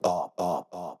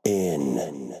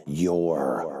in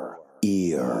your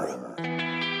ear.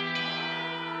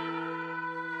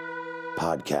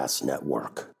 Podcast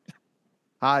Network.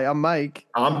 Hi, I'm Mike.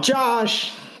 I'm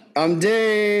Josh. I'm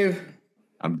Dave.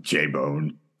 I'm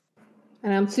J-Bone.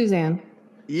 And I'm Suzanne.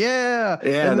 Yeah.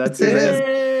 Yeah, and that's it.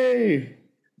 Hey.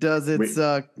 Does it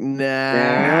suck? Then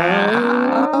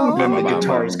No. the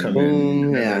guitars come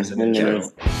in. Yeah. There's an intro.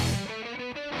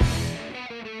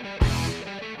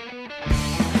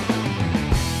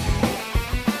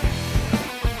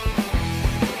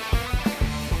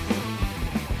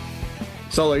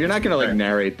 Solo, you're not going to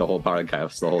narrate the whole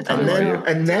podcast the whole time, are you?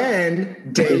 And then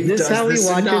Dave Is this does how the he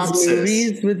watches synopsis.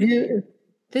 movies with you?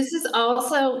 This is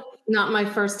also not my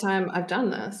first time I've done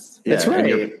this. That's and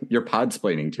right. You're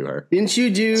pod-splaining to her. Didn't you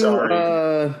do,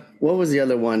 Sorry. what was the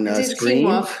other one? I did Scream? Teen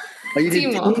Wolf. Oh, you did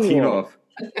Teen Wolf. Teen Wolf.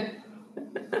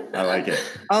 I like it.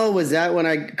 Oh, was that when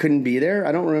I couldn't be there?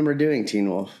 I don't remember doing Teen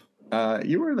Wolf.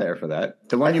 You were there for that.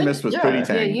 The one you missed was yeah. Pootie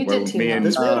Tang. Yeah, you where did Teen me Wolf. and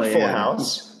This was a full yeah.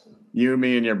 house. You,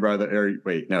 me, and your brother. Or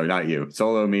wait, no, not you.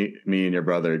 Solo, me, and your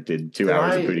brother did 2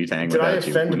 hours of Pootie Tang. Did I without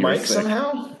you offend when you were Mike sick.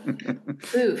 somehow?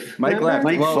 Oof. Mike Remember? left.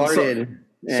 Mike Well, farted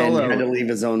and Solo- had to leave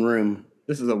his own room.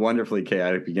 This is a wonderfully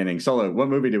chaotic beginning. Solo, what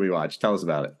movie did we watch? Tell us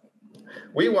about it.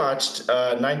 We watched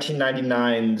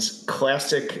 1999's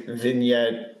classic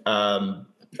vignette,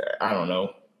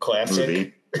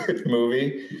 classic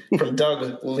movie from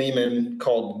Doug Liman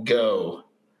called Go.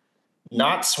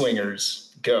 Not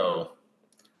Swingers, Go.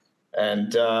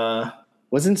 And,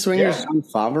 Wasn't Swingers Yeah. John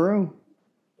Favreau?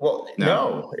 well,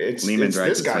 no, it's Lehman this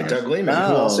directed guy, Swingers. Doug Liman, who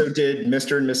Oh. also did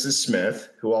Mr. and Mrs. Smith,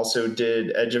 who also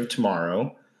did Edge of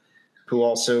Tomorrow, who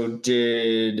also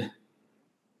did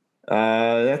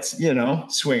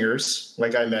Swingers,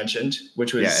 like I mentioned,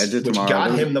 which Edge of Tomorrow.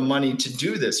 got him the money to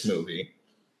do this movie,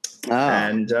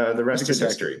 and the rest That's a is good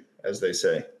history, as they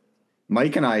say.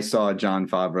 Mike and I saw John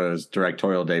Favreau's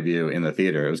directorial debut in the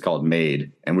theater. It was called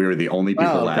Made, and we were the only people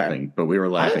okay. laughing, but we were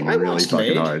laughing I really watched fucking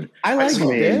Made. hard. I like saw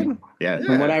Made. Did? Yeah.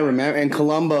 From what I remember. And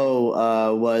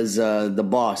Columbo was the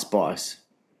boss.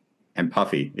 And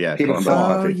Puffy. Yeah. Peter Columbo Falk.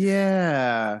 and Oh, Puffy.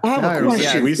 yeah. I have a Now remember.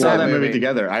 question. We saw Yeah, that movie maybe.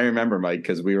 together. I remember, Mike,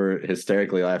 because we were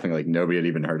hysterically laughing like nobody had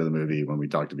even heard of the movie when we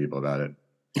talked to people about it.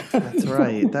 That's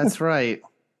right. That's right.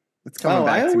 It's coming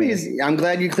back to me. I'm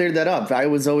glad you cleared that up. I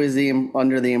was always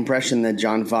under the impression that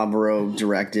John Favreau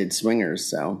directed Swingers.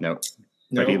 So Nope.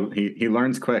 No. But he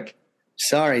learns quick.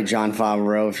 sorry, John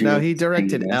Favreau. If you No, he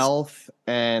directed Yes. Elf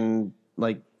and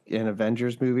like an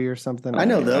Avengers movie or something. I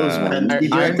know those ones. He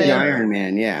directed Iron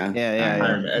Man. Yeah, Yeah.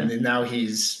 Iron Man. And then now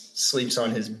he's sleeps on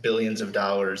his billions of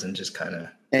dollars and just kind of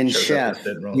and Chef.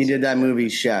 He did that movie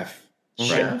Chef.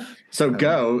 Chef. So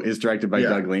Go is directed by Yeah.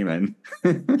 Doug Liman.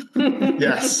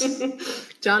 Yes,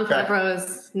 John Favreau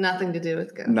has nothing to do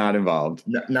with Go. Not involved.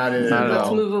 not in it Not at at Let's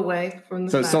all. move away from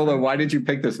the So Favreau. Solo, why did you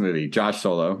pick this movie? Josh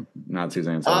Solo, not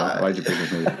Suzanne Solo. Why did you pick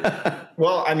this movie?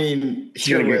 Well, I mean, It's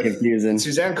gonna get confusing.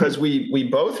 Suzanne, because we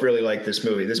both really like this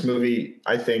movie. This movie,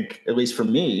 I think, at least for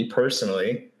me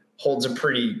personally, holds a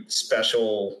pretty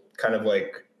special kind of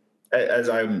like, as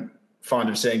I'm fond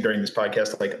of saying during this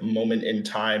podcast, like moment in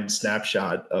time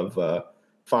snapshot of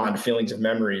fond feelings and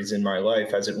memories in my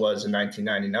life as it was in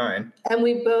 1999. And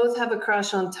we both have a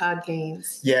crush on Todd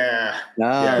Gaines. Yeah.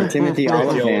 Oh, Timothy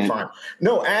Oliphant.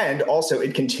 No, and also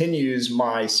it continues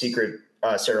my secret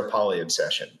Sarah Polly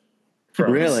obsession.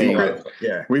 Really? Secret?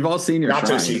 Yeah. We've all seen your Not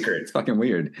so shrines. secret. It's fucking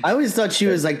weird. I always thought she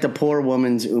was like the poor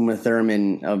woman's Uma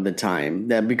Thurman of the time.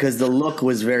 That because the look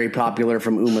was very popular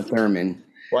from Uma Thurman.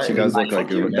 What? She does look like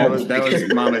Fuck you, Uma. man. That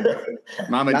was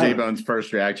Mama J-Bone's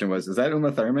first reaction was, is that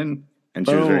Uma Thurman? And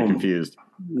she was very Boom. confused.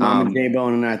 Mama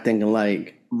J-Bone and I think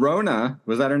alike. Rona,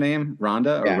 was that her name?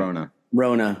 Rhonda or Yeah. Rona?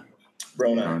 Rona.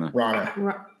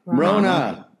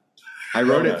 Rana. I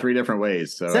wrote Rona. it 3 different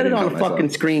ways. So I Set it didn't on help the myself. fucking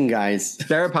screen, guys.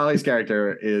 Sarah Polly's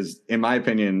character is, in my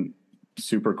opinion,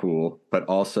 super cool, but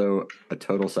also a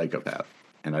total psychopath.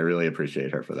 And I really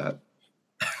appreciate her for that.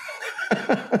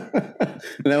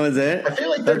 That was it? I feel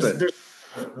like That's there's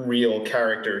real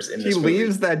characters in She this movie.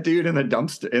 leaves that dude in the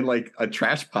dumpster, in like a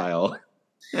trash pile.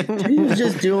 She was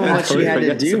just doing what she had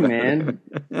to do, man.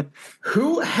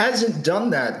 Who hasn't done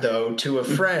that though to a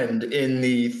friend in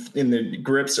the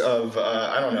grips of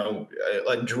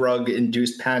a drug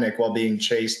induced panic while being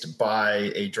chased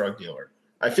by a drug dealer?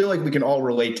 I feel like we can all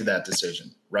relate to that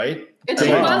decision, right? And she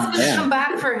Yeah. was going to Yeah. come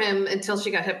back for him until she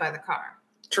got hit by the car.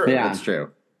 True. Yeah. That's true.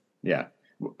 Yeah.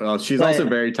 Well, she's But- also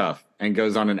very tough and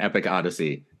goes on an epic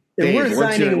odyssey. If we're Dave,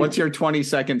 signing- what's your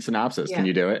 20-second synopsis? Yeah. Can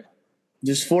you do it?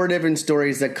 There's 4 different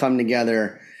stories that come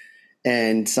together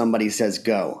and somebody says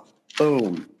go.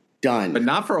 Boom. Done. But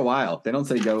not for a while. They don't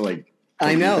say go like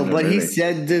I know, but he movie.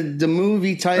 said the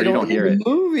movie title don't hear in it. the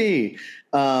movie.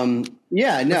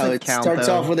 Yeah, no, Doesn't it count, starts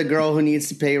though. off with a girl who needs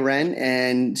to pay rent,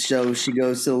 and so she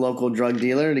goes to the local drug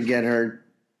dealer to get her,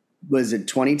 was it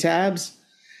 20 tabs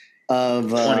of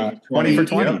 20 for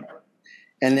 20. Yep.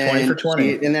 and 20 then for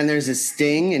 20. and then there's a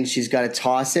sting, and she's got to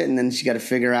toss it, and then she got to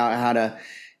figure out how to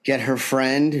get her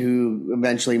friend who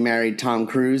eventually married Tom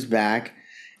Cruise back,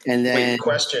 and then Wait,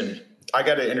 question. I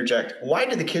got to interject. Why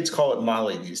do the kids call it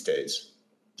Molly these days?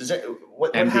 Does it?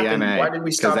 What happened? MDMA. Why did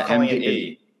we stop calling it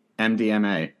E?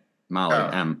 MDMA. Molly. Oh.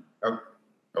 M. Oh,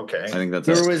 okay. I think that's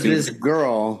there it. was this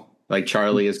girl. Like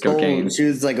Charlie is cocaine. She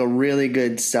was like a really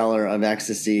good seller of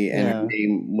ecstasy, and her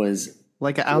name was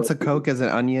Like an ounce of coke as an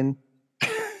onion.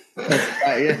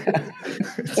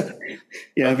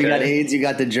 yeah. If you got AIDS, you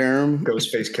got the germ.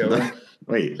 Ghostface Killer.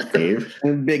 Wait, Dave?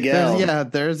 Big L.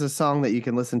 There's a song that you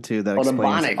can listen to that Oh, the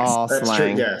explains Bonics. all That's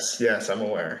slang. true. Yes, I'm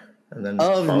aware. And then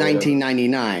Of follow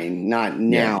 1999, not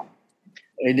now.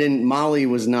 It didn't. Molly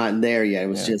was not there yet. It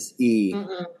was just E.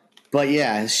 Mm-mm. But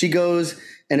yeah, she goes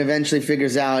and eventually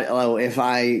figures out, oh, if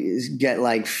I get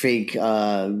like fake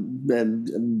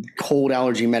cold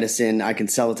allergy medicine, I can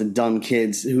sell it to dumb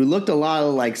kids who looked a lot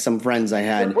like some friends I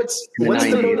had. What's in the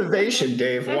 90s. motivation,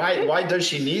 Dave? Why does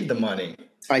she need the money?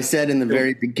 I said in the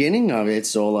very beginning of it,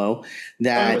 Solo,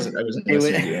 that I wasn't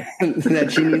listening to you.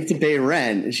 that she needs to pay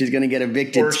rent. She's going to get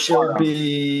evicted. Or she'll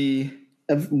be.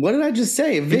 What did I just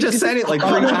say? You just said it like 3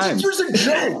 times. This was a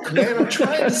joke, man. I'm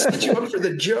trying to set you up for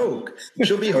the joke.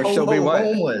 She'll be Or she'll be what?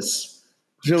 homeless.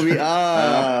 She'll be.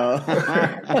 Oh.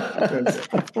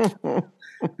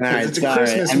 All right, It's a sorry.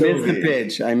 Christmas I missed the movie.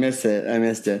 pitch. I missed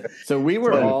it. So we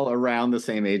were all around the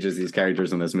same age as these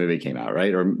characters in this movie came out,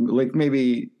 right? Or like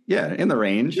maybe, in the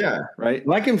range. Yeah. Right?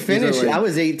 Well, I can finish it. like- I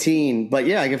was 18, but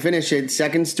yeah, I can finish it.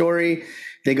 Second story,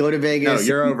 they go to No, Vegas.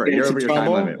 you're over. get You're into over your time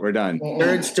trouble. limit. We're done. Third We're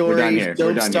done story, here. We're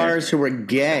soap done stars who were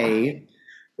gay.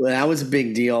 Well, that was a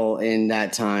big deal in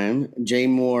that time. Jay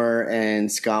Moore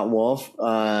and Scott Wolf,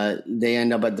 they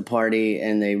end up at the party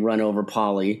and they run over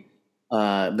Polly,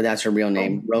 but that's her real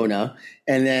name, Rona.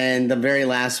 And then the very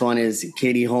last one is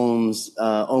Katie Holmes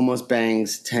almost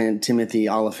bangs Timothy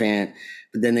Oliphant,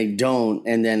 but then they don't,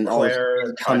 and then all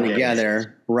Claire come Kanye.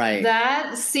 together, right?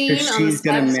 That scene Because on the she's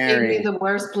gonna steps gave marry. me the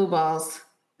worst blue balls.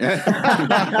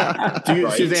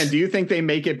 Right. Suzanne, do you think they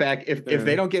make it back if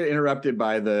they don't get interrupted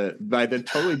by the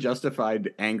totally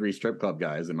justified angry strip club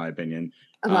guys? In my opinion,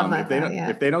 I love if they don't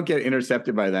if they don't get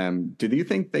intercepted by them, do you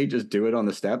think they just do it on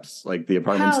the steps, like the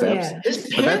apartment Hell steps? yeah. His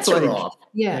But that's pants are like- off.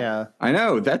 Yeah. Yeah. I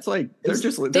know that's like they're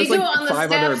just They there's do like it on the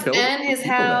 500 steps and his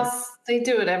people there. house. They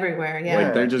do it everywhere. Yeah.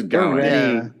 Like they're just They're going.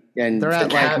 ready, and They're The at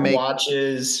cat like make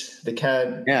watches. The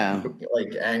cat, yeah.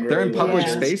 like angry. They're in public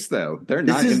Yeah. space though. They're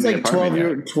This not is in the like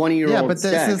apartment. 20-year-old. Yeah, but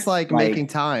this sex. is like making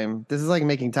time. This is like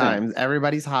making time.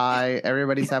 Everybody's high.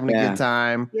 Everybody's having a Yeah. good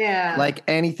time. Yeah. Like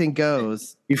anything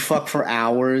goes. You fuck for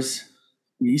hours.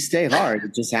 You stay hard.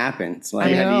 It just happens. I Like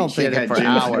mean, I had- don't she think had it for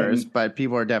ginseng. hours, but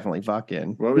people are definitely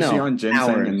fucking. What was she No, on? Ginseng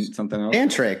hours. and something else.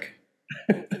 tantric.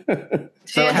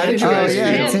 So how did you Oh, guys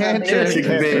yeah, feel?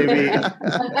 tantric. Baby.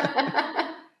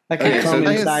 I can Okay, so come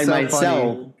that is inside so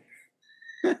myself.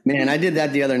 Man, I did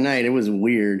that the other night. It was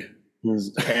weird. It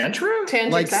was Tantrum?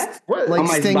 Tantric Like- sex? What? like on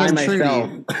my, Sting by and myself.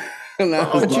 Trudy. And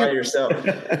I Oh, was by like, yourself.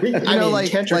 I know, mean, like-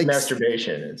 tantric like-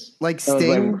 masturbation is. Like was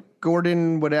Sting, like-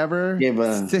 Gordon, whatever. Yeah,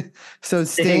 but- So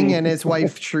Sting. Sting and his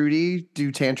wife Trudy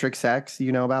do tantric sex.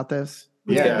 You know about this?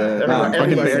 Yeah, Yeah, the everyone- fucking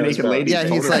everybody bare knows naked about lady it. Yeah,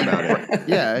 told he's us like- about it.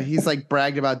 Yeah, he's like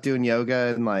bragged about doing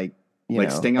yoga and like Like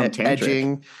Sting on tantric.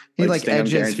 edging. He like Sting, I'm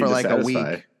edges guaranteed for to like a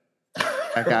satisfy. week.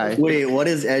 That guy. wait, what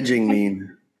does edging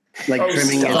mean? Like Oh,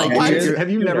 trimming his stop. Like, edges? Have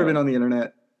you never been on the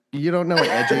internet? You don't know what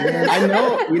edging is? I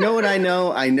know. You know what I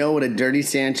know? I know what a dirty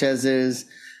Sanchez is.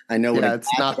 I know what Yeah, a it's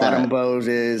not bottom that. bows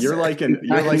is. You're like I know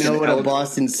an what a elk-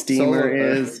 Boston steamer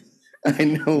Solo- is. I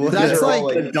know what That's a,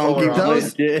 like a donkey polar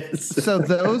foot is.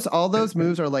 So all those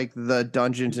moves are like the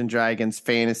Dungeons and Dragons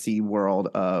fantasy world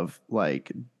of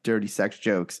like dirty sex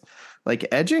jokes. Like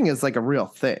edging is like a real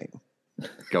thing.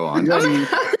 Go on.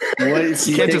 What is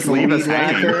You can't just leave us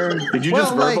hanging. Did you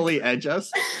just Well, like- verbally edge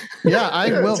us? Yeah, I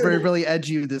will really edge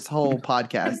you this whole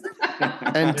podcast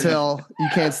until you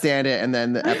can't stand it, and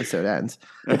then the episode ends.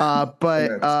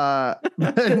 But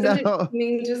Doesn't no. it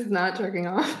mean just not jerking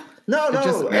off? No,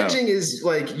 just- edging is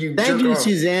like you. Thank jerk you, off.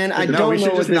 Suzanne. I No, we don't should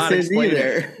know what just this not is explain either.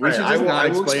 it. We Right, should I just will, not I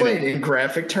will explain explain it. in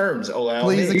graphic terms. Allow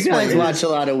Please me. You guys Explain. watch a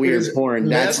lot of weird Is porn.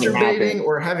 That's what masturbating happened.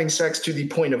 or having sex to the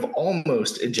point of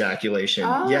almost ejaculation,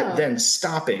 Oh. yet then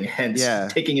stopping, hence Yeah.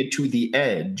 taking it to the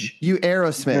edge. You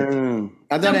Aerosmith.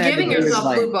 I So thought it had giving to do with, yourself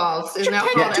like- blue balls is now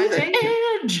called edging?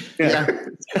 edge. Yeah,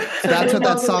 that's what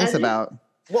that song's about.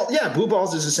 Well, yeah, blue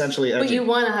balls is essentially edging. But you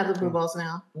want to have the blue balls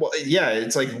now. Well, yeah,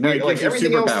 it's like No, it like gives you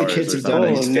everything else the superpowers kids or have done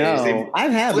Oh these days. no,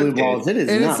 I've had blue balls. It is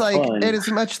It not is like fun. it is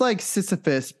much like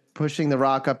Sisyphus pushing the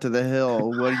rock up to the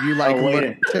hill, where you like Oh,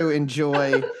 learn to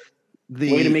enjoy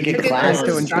the Way to make it you learn classic.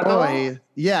 to Struggle? enjoy.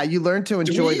 Yeah, you learn to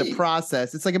enjoy the we-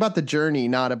 process. It's like about the journey,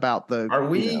 not about the. Are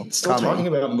we still coming. talking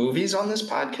about movies on this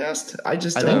podcast? I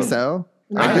just I don't. think so.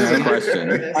 I do have a Yeah.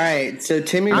 question. All right, so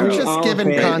Timmy I'm Blue just giving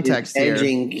Oliphant context is here.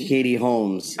 edging Katie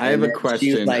Holmes. I have And a then she was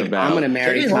question like, about- I'm going to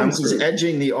marry Katie Tom Holmes is Cruise.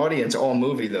 edging the audience all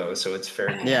movie though, so it's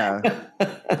fair. Yeah.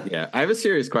 Yeah, I have a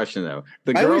serious question though.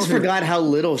 The I girl always who- forgot how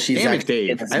little she's Damn it, actually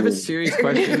in Dave! this I have a movie. serious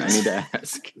question I need to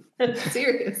ask.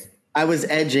 Serious. I was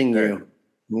edging you.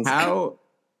 How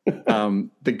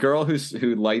the girl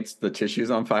who lights the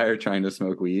tissues on fire trying to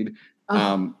smoke weed?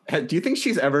 Do you think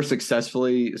she's ever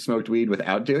successfully smoked weed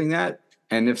without doing that?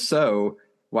 And if so,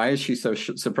 why is she so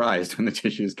surprised when the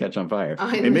tissues catch on fire?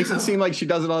 It makes know. it seem like she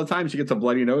does it all the time. She gets a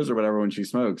bloody nose or whatever when she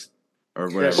smokes or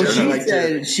whatever. Well, Well,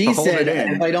 Sure. she To hold said, it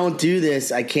in. if I don't do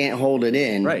this, I can't hold it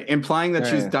in. Right, implying that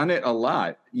she's Right. done it a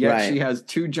lot. Yet Right. she has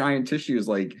two giant tissues,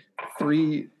 like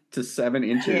 3 to 7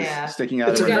 inches, Yeah. sticking out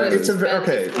It's of a, her gotta- nose. it's a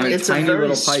okay. And a It's a tiny very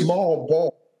little pipe. small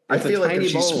ball. I It's a feel like tiny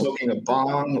if she's bowl. smoking a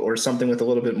bong or something with a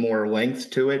little bit more length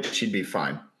to it, she'd be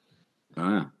fine.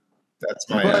 Ah. That's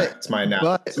my But- that's my analysis.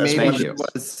 But That's maybe Thank she you.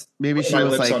 was. Maybe she my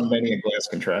was lips like. on many a glass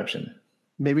contraption.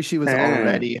 Maybe she was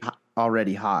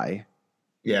already high.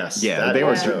 Yes. Yeah, that they were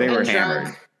also. they were And hammered.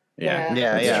 drunk. Yeah,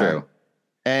 Yeah, that's yeah. true.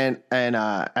 And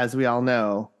as we all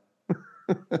know,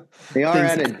 They are things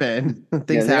at a happen. Yeah,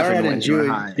 Things they are happen at when a you're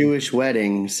high. Jewish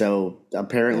wedding, so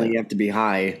apparently you have to be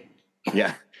high.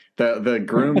 Yeah, the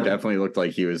groom definitely looked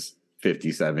like he was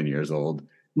 57 years old.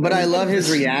 But I love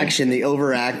his reaction, the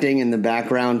overacting in the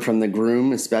background from the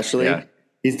groom, especially. Yeah.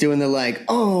 He's doing the like,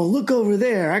 oh, look over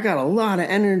there. I got a lot of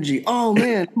energy. Oh,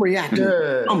 man, I'm reacting.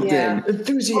 Yeah. Something. Yeah.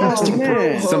 Enthusiastic Oh, man.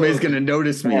 bro hug. Somebody's gonna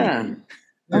notice me. Yeah.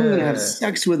 I'm going to have Yeah.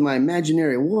 sex with my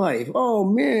imaginary wife. Oh,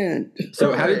 man.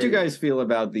 So, how did you guys feel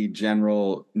about the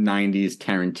general 90s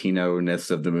Tarantino-ness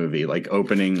of the movie? Like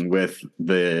opening with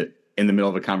in the middle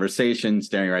of a conversation,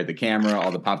 staring right at the camera,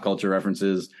 all the pop culture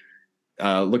references.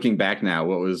 Looking back now,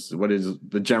 what is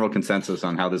the general consensus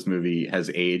on how this movie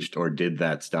has aged or did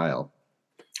that style?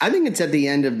 I think it's at the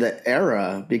end of the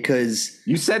era because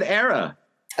You said era.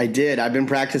 I did. I've been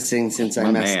practicing since I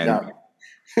My messed man. up.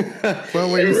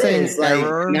 Well, were you saying It's like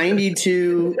error?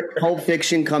 92 Pulp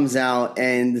Fiction comes out,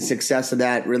 and the success of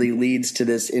that really leads to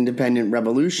this independent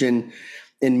revolution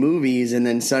in movies. And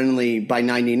then suddenly by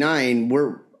 99,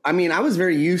 I was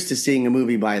very used to seeing a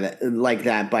movie by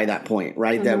that point,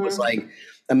 right? That was like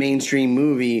a mainstream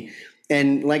movie.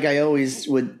 And like I always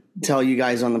would tell you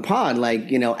guys on the pod,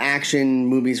 like, action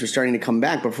movies were starting to come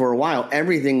back, but for a while,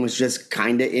 everything was just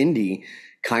kind of indie.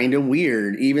 Kind of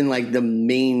weird, even like the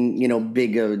main,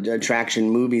 big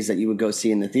attraction movies that you would go see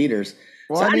in the theaters.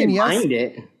 Well, So I I mean, didn't yes, mind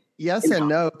it. yes and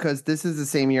no, because this is the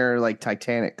same year like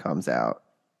Titanic comes out.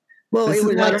 Well, This it is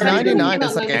was like like 99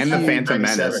 is like a And the huge- Phantom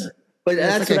Menace. 97. but it's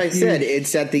that's like what a I said. huge-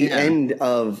 It's at the yeah. end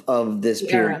of this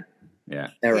period Yeah.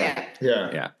 era. Yeah.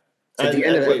 Yeah. Yeah. It's at the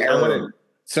end of the Wait, I era. wanna-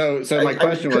 So my I-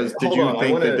 question was, did hold you on, I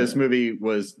think wanna- that this movie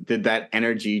did that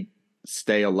energy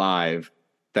stay alive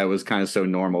that was kind of so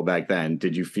normal back then?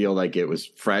 Did you feel like it was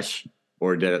fresh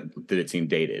or did it seem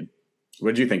dated?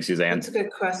 What did you think, Suzanne? That's a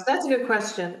good question. That's a good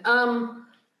question.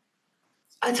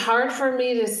 It's hard for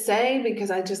me to say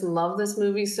because I just love this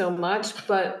movie so much,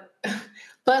 but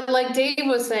like Dave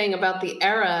was saying about the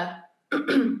era,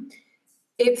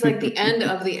 it's like the end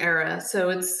of the era, so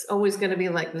it's always going to be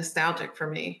like nostalgic for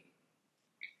me.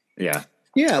 Yeah.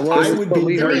 Yeah, well, I would be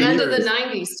And very the end of the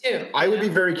curious. 90s too. I would be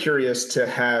very curious to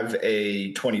have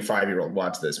a 25-year-old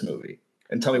watch this movie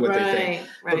and tell me what they think.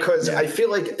 Right. Because I feel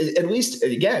like, at least,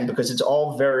 again, because it's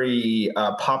all very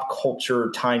pop culture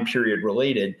time period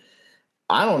related,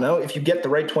 I don't know, if you get the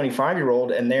right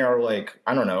 25-year-old and they are like,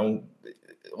 I don't know,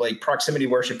 like proximity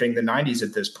worshiping the 90s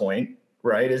at this point,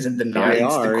 right? Isn't the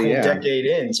 90s the cool decade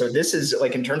in? So this is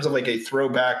like, in terms of like a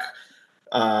throwback,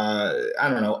 I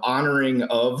don't know, honoring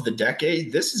of the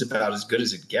decade, this is about as good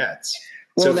as it gets.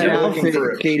 Well, so if that you're looking outfit,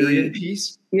 for a Katie, period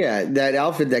piece, yeah, that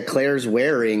outfit that Claire's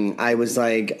wearing, I was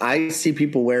like, I see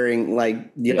people wearing,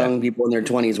 like young people in their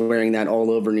 20s wearing that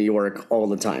all over New York all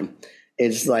the time.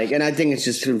 It's like, and I think it's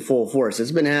just in full force.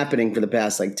 It's been happening for the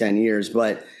past like 10 years,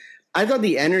 but I thought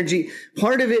the energy,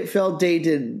 part of it felt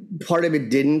dated, part of it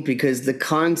didn't, because the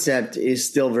concept is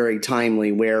still very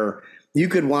timely, where you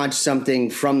could watch something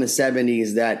from the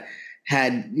 70s that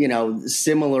had,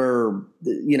 similar,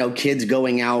 kids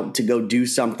going out to go do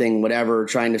something, whatever,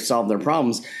 trying to solve their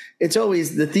problems. it's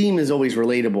always, the theme is always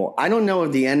relatable. I don't know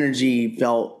if the energy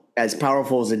felt as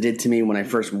powerful as it did to me when I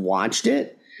first watched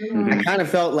it. I kind of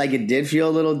felt like it did feel a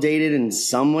little dated in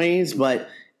some ways, but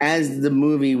as the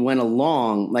movie went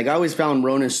along, like I always found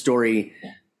Rona's story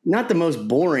not the most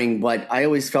boring, but I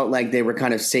always felt like they were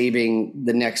kind of saving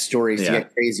the next stories to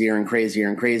get crazier and crazier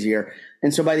and crazier.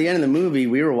 And so by the end of the movie,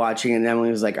 we were watching and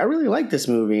Emily was like, I really like this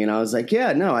movie. And I was like,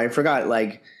 yeah, no, I forgot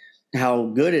like how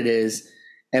good it is.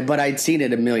 But I'd seen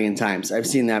it a million times. I've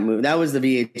seen that movie. That was the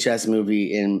VHS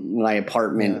movie in my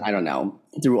apartment. I don't know,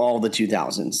 through all the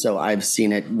 2000s. So I've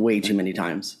seen it way too many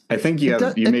times. I think you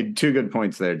made two good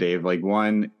points there, Dave. Like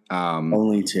one,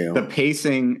 only two. The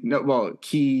pacing.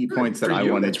 Key points that I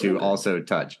wanted to also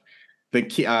touch. The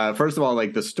key, first of all,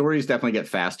 like the stories definitely get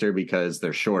faster because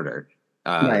they're shorter.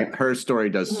 Her story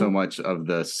does so much of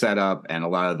the setup and a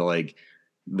lot of the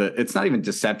it's not even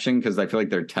deception because I feel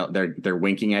like they're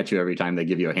winking at you every time they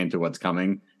give you a hint of what's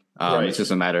coming. It's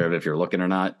just a matter of if you're looking or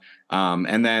not.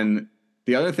 And then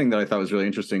the other thing that I thought was really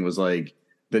interesting was like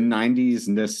the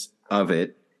 90s-ness of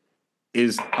it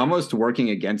is almost working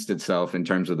against itself in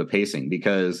terms of the pacing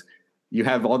because you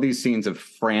have all these scenes of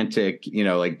frantic,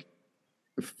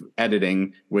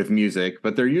 editing with music,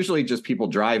 but they're usually just people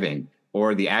driving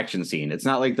or the action scene. It's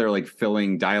not like they're like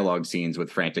filling dialogue scenes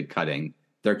with frantic cutting.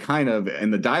 They're kind of in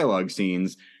the dialogue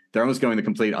scenes, they're almost going the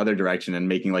complete other direction and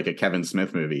making like a Kevin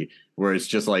Smith movie where it's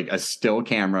just like a still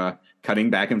camera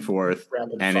cutting back and forth.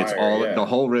 It's all the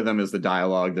whole rhythm is the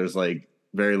dialogue. There's like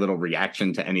very little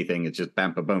reaction to anything. It's just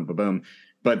bam, ba, boom, ba, boom.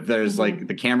 But there's like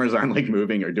the cameras aren't like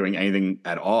moving or doing anything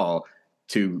at all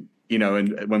to,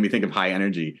 and when we think of high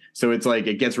energy. So it's like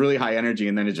it gets really high energy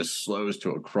and then it just slows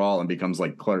to a crawl and becomes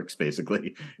like Clerks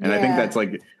basically. And I think that's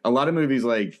like a lot of movies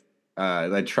like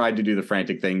that tried to do the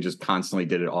frantic thing, just constantly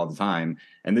did it all the time.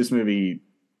 And this movie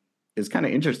is kind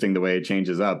of interesting the way it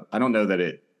changes up. I don't know that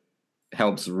it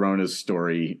helps Rona's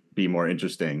story be more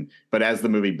interesting, but as the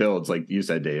movie builds, like you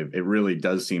said, Dave, it really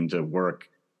does seem to work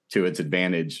to its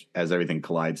advantage as everything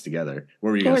collides together.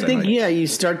 What were you going to say, Mike? You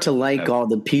start to like all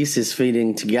the pieces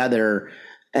fitting together.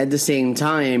 At the same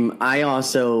time, I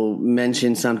also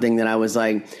mentioned something that I was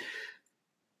like,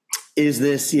 is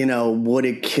this, would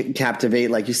it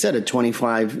captivate, like you said, a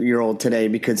 25-year-old today?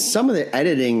 Because some of the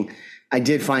editing I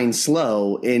did find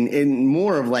slow in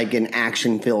more of like an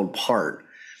action-filled part.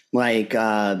 Like,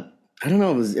 I don't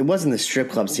know, it wasn't the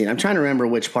strip club scene. I'm trying to remember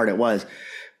which part it was.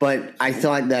 But I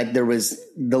thought that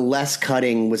the less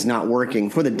cutting was not working.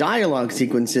 For the dialogue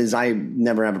sequences, I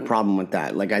never have a problem with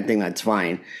that. Like, I think that's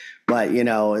fine. But,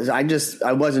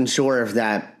 I wasn't sure if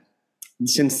that,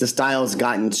 since the style's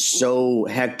gotten so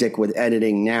hectic with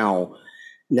editing now,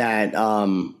 that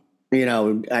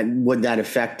would that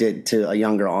affect it to a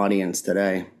younger audience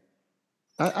today?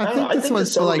 I think this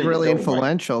was like really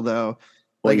influential though.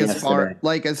 Like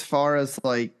as far as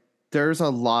like there's a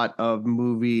lot of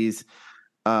movies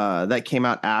that came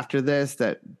out after this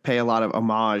that pay a lot of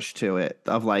homage to it,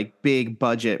 of like big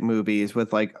budget movies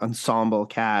with like ensemble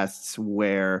casts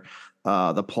where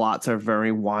the plots are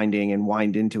very winding and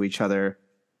wind into each other.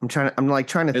 I'm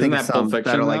trying to think of some that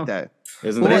are like that.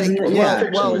 Isn't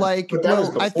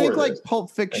that? I think like Pulp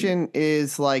Fiction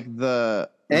is like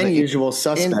Usual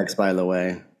Suspects, by the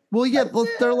way. Well, yeah,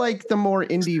 they're like the more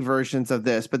indie versions of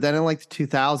this, but then in like the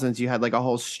 2000s, you had like a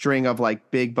whole string of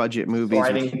like big budget movies,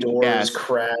 Sliding Doors,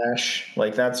 Crash,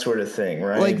 like that sort of thing,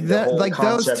 right? Like that, like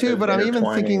those two. But I'm even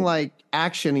thinking like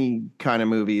actiony kind of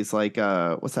movies, like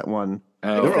what's that one?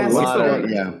 There were a lot of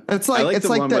It's like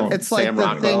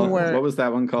the thing where what was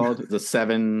that one called? The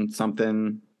Seven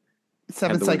Psychopaths.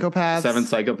 Seven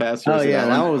Psychopaths. Oh yeah,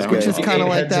 that one was good. Which is kind of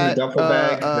like that.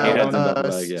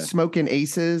 That Smoking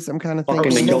Aces. I'm kind of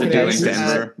thinking. Smoking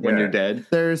Aces. When you're dead.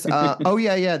 There's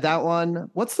that one.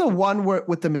 What's the one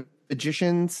with the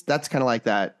magicians? That's kind of like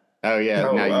that. Oh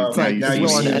yeah. Now you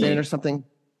see me or something.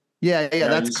 Yeah.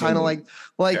 That's kind of like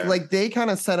they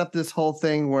kind of set up this whole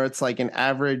thing where it's like an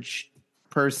average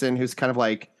person who's kind of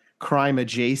like crime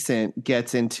adjacent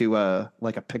gets into a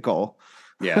pickle.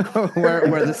 Yeah.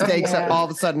 where the stakes all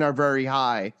of a sudden are very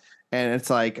high and it's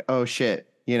like, oh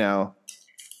shit, or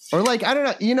like, I don't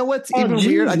know, you know what's even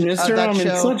weird? Mister, I'm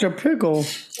in such a pickle.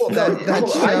 That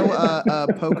show,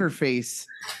 Poker Face,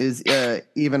 is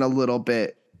even a little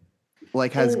bit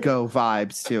like has go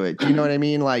vibes to it. Do you know what I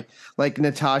mean? Like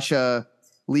Natasha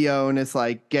Lyonne is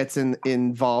like gets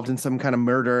involved in some kind of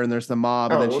murder and there's the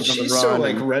mob and then she's on the run. So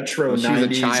like retro 90s.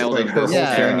 She's a child. Like her whole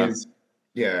thing is.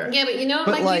 Yeah,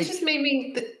 but like you just made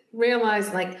me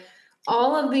realize like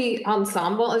all of the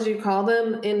ensemble, as you call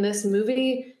them, in this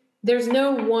movie, there's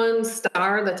no one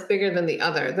star that's bigger than the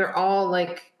other. They're all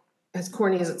like as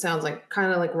corny as it sounds, like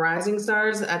kind of like rising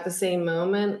stars at the same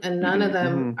moment, and none of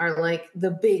them are like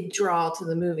the big draw to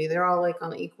the movie. They're all like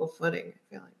on equal footing. I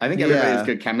feel like. I think everybody has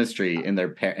good chemistry in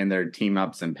their team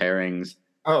ups and pairings.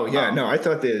 Oh yeah, no, I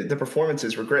thought the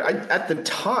performances were great. At the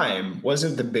time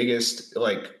wasn't the biggest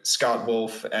like Scott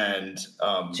Wolf and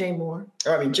Jay Moore.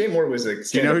 I mean, Jay Moore was like.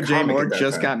 Do you know who Jay Moore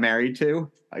just got married to?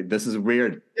 This is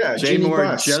weird. Yeah, Jay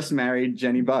Moore just married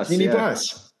Jenny Buss. Jenny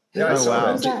Buss. Yeah,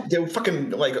 wow. They fucking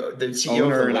like the CEO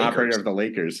owner of the and Lakers. operator of the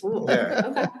Lakers. Ooh, Yeah,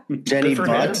 okay. Jenny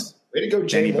Buss. Way to go,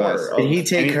 Jay Moore. Did he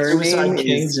take her name?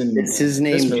 Is his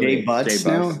name Jay Butts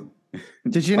now?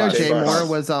 Did you know Jay Moore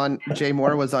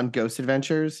was on Ghost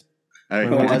Adventures?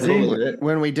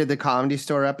 When we did the Comedy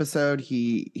Store episode,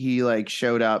 he like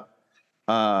showed up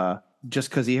just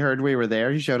because he heard we were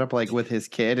there. He showed up like with his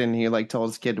kid, and he like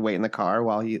told his kid to wait in the car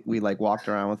while we like walked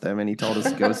around with him, and he told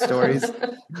us ghost stories.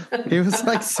 He was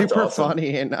like super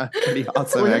funny and pretty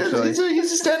awesome. Well, actually,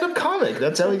 he's a stand-up comic.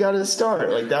 That's how he got his start.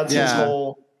 Like that's his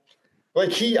whole.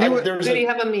 Like did he have a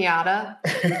Miata?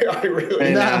 I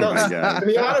really the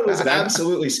Miata was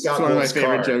absolutely Scott It's one of my Wolf's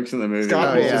favorite car. jokes in the movie.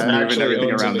 Scott Wolf Just moving actually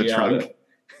everything owns around a the Miata. trunk.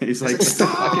 He's like, it's a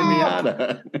fucking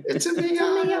Miata. It's a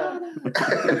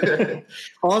Miata.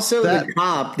 Also, the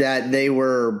cop that they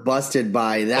were busted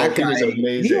by, that guy was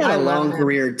amazing. He had a long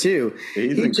career too.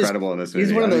 He's incredible in this movie.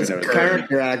 He's one of those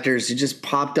character actors who just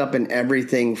popped up in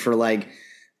everything for like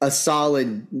a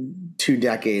solid 2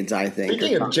 decades, I think.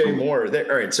 Speaking of Jay Moore,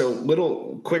 all right, so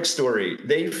little quick story.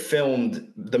 They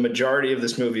filmed the majority of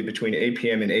this movie between 8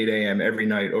 p.m. and 8 a.m. every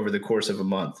night over the course of a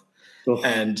month.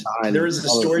 And there is a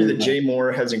story that Jay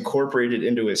Moore has incorporated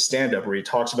into his stand-up where he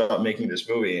talks about making this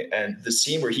movie, and the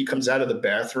scene where he comes out of the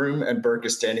bathroom and Burke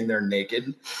is standing there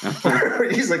naked.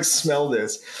 He's like, smell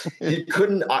this. He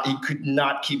could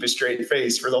not keep a straight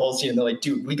face for the whole scene. And they're like,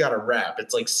 dude, we got to wrap.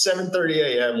 It's like 7:30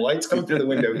 a.m. Lights coming through the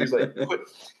window. He's like,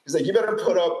 you better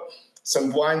put up some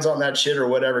blinds on that shit or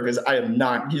whatever, because I am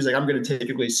not. He's like, I'm going to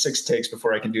take at least 6 takes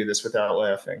before I can do this without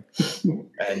laughing.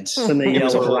 And they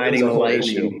yell riding the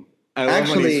lightning. I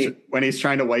love when he's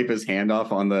trying to wipe his hand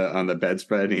off on the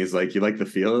bedspread, and he's like, "You like the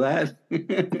feel of that?" I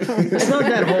thought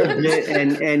that whole bit,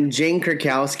 and Jane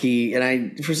Krakowski, and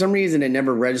I for some reason it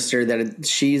never registered that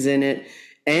she's in it,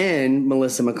 and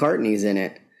Melissa McCartney's in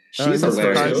it. She's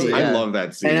hilarious. I love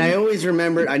that scene. And I always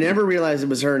remembered. I never realized it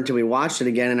was her until we watched it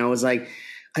again, and I was like,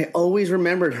 I always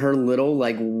remembered her little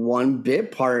like one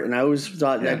bit part, and I always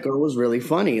thought that girl was really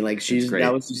funny. Like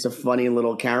that was just a funny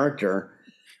little character,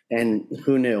 and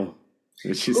who knew?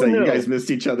 She's like, you guys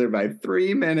missed each other by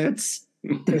 3 minutes.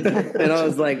 And I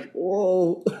was like,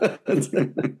 whoa.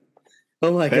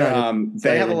 Oh my God.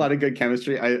 They have a lot of good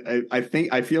chemistry. I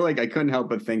feel like I couldn't help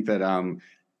but think that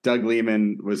Doug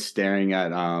Liman was staring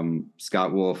at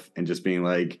Scott Wolf and just being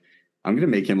like, I'm going to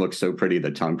make him look so pretty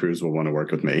that Tom Cruise will want to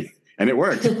work with me. And it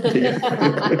worked. Because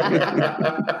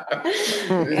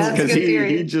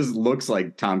he just looks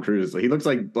like Tom Cruise. He looks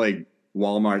like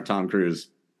Walmart Tom Cruise.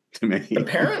 To me.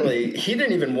 Apparently, he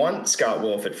didn't even want Scott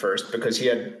Wolf at first because he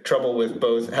had trouble with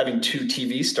both having 2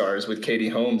 TV stars with Katie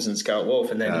Holmes and Scott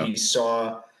Wolf. And then he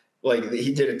saw, like,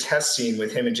 he did a test scene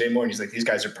with him and Jay Moore, and he's like, these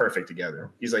guys are perfect together.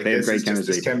 He's like,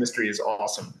 this chemistry is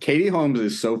awesome. Katie Holmes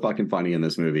is so fucking funny in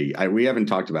this movie. We haven't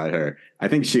talked about her. I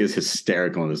think she is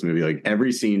hysterical in this movie. Like,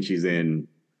 every scene she's in,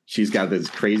 she's got this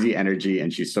crazy energy,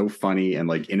 and she's so funny and,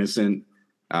 like, innocent.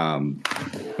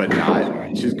 But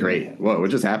not. She's great. Whoa,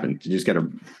 what just happened? Did you just get a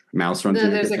mouse run through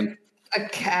the kitchen? A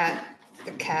cat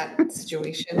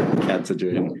situation. Cat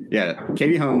situation. Yeah.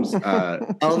 Katie Holmes.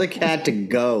 Tell the cat to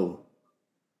go.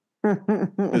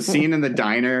 The scene in the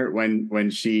diner when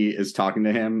she is talking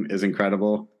to him is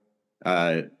incredible.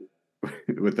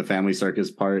 With the family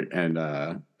circus part and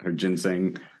her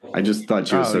ginseng. I just thought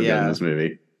she was so good in this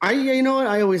movie. You know what?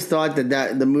 I always thought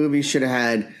that the movie should have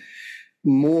had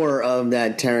more of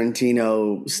that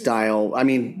Tarantino style. I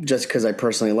mean, just because I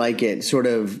personally like it, sort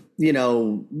of,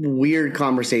 weird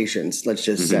conversations, let's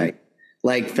just say,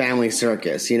 like Family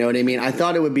Circus. You know what I mean? I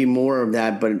thought it would be more of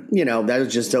that, but, that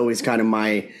was just always kind of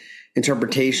my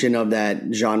interpretation of that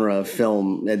genre of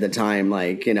film at the time.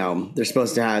 Like, they're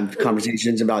supposed to have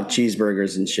conversations about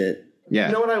cheeseburgers and shit. Yeah,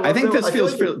 you know what I think this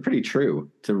feels pretty true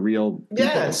to real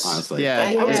people, honestly.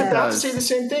 Yeah, I was about to say the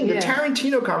same thing. The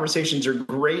Tarantino conversations are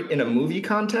great in a movie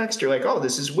context. You're like, oh,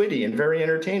 this is witty and very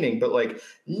entertaining, but like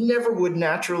never would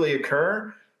naturally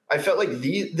occur I felt like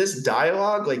this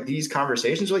dialogue, like these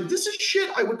conversations, like this is shit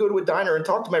I would go to a diner and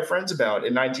talk to my friends about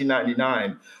in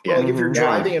 1999. Or like if you're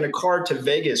driving in a car to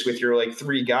Vegas with your like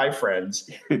 3 guy friends,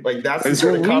 like that's the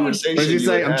sort of conversation. What did you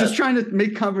say? I'm just trying to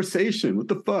make conversation. What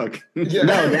the fuck? Yeah.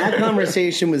 No, that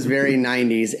conversation was very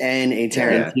 90s and a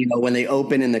Tarantino when they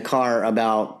open in the car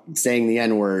about saying the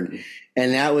N-word.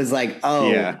 And that was like,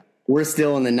 we're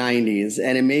still in the 90s.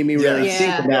 And it made me really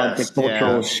think about the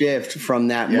cultural shift from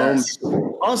that moment.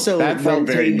 Also, that felt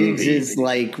very Diggs'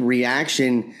 like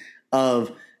reaction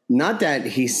of not that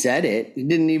he said it, he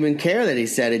didn't even care that he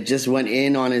said it, just went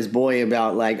in on his boy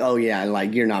about like, oh yeah,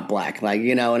 like you're not black, like,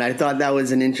 you know. And I thought that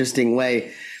was an interesting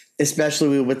way,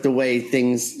 especially with the way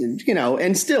things, you know,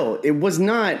 and still it was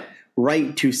not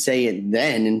right to say it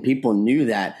then, and people knew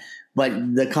that.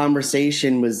 But the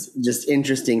conversation was just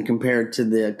interesting compared to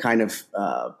the kind of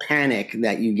panic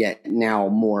that you get now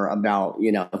more about,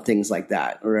 you know, things like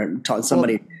that, or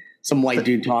some white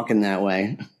dude talking that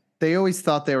way. They always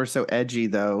thought they were so edgy,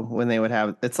 though, when they would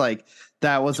have, it's like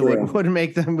that was what would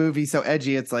make the movie so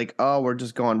edgy. It's like, oh, we're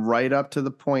just going right up to the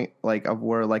point, like of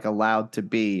we're like allowed to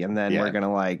be, and then we're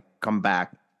gonna like come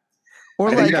back. Or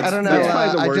I like, I don't know.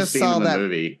 I just saw that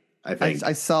movie. I think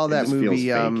I saw that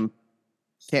movie.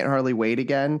 Can't Hardly Wait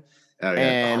Again. Oh,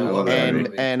 yeah.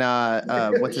 And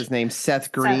what's his name?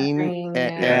 Seth Green,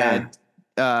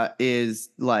 is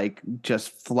like just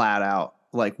flat out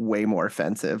like way more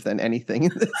offensive than anything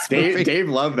in this movie. Dave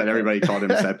loved that everybody called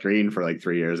him Seth Green for like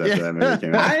 3 years after that movie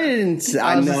came out. I didn't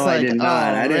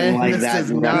like that.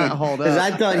 Not hold up. Because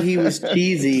I thought he was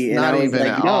cheesy, and I was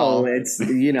like, no, it's,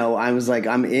 you know, I was like,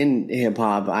 I'm in hip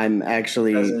hop. I'm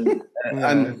actually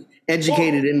I'm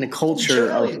educated in the culture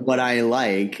of what I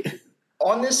like.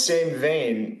 On this same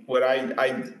vein,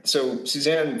 so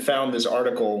Suzanne found this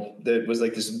article that was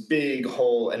like this big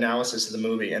whole analysis of the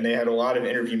movie, and they had a lot of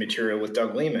interview material with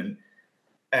Doug Liman.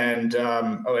 And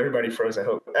everybody froze, I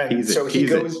hope. And tease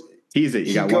it.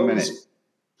 You got 1 minute.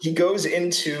 He goes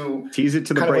into tease it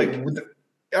to the break.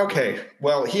 Okay,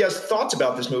 well, he has thoughts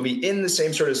about this movie in the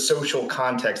same sort of social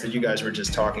context that you guys were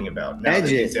just talking about.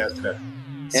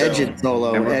 Edge it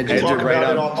solo. Edge it right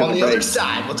on the other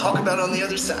side. We'll talk about it on the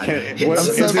other side.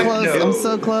 I'm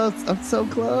so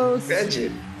close. Edge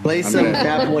it. Play some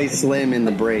Fat Boy Slim in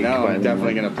the break. No, I'm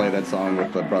definitely going to play that song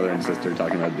with the brother and sister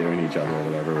talking about doing each other or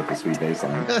whatever with the sweet bass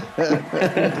line. That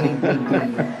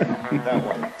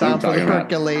one. Time for the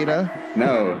percolator.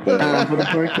 No. Time for the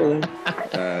percolator.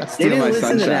 They didn't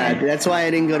listen to that. That's why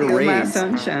I didn't go to raves.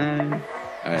 Sunshine.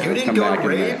 Right, you didn't go to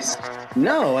raves?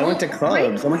 No, I went to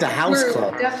clubs. I went to house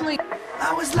clubs. Definitely.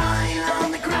 I was lying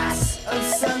on the grass of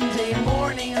Sunday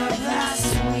morning of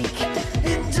last week,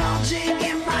 indulging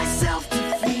in my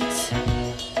self-defeat.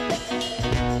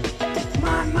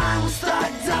 My mind was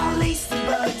thugged, all laced and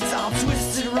bugged, all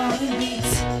twisted, wrong and beat.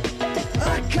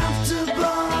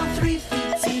 Uncomfortable, 3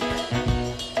 feet deep.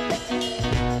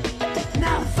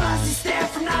 Now the fuzzy stare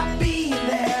from not being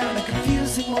there on a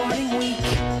confusing morning week.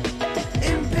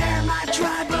 Impair my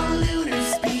tribal lunar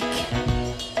speak.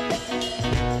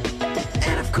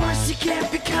 And of course you can't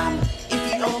become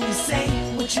if you only say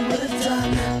what you would have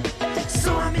done.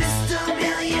 So I missed a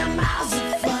million miles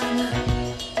of fun.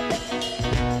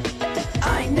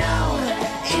 I know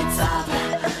it's up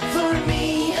for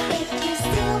me, If you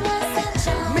steal my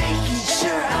sunshine, making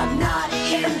sure I'm not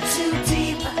in too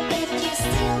deep. if you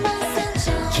steal my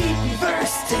sunshine, Keep me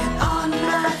versed and on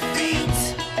my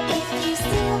feet. if you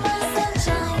steal my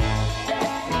sunshine,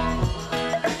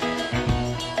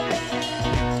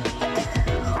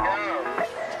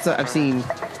 So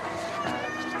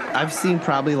I've seen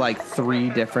probably like 3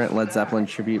 different Led Zeppelin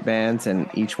tribute bands, and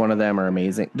each one of them are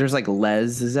amazing. There's like Les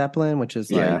Zeppelin, which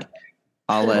is like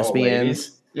all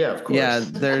lesbians. Yeah, of course. Yeah,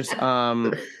 there's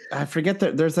I forget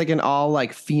there's like an all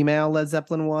like female Led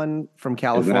Zeppelin one from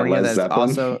California that's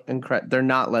also incredible. They're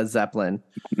not Led Zeppelin.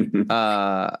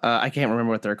 I can't remember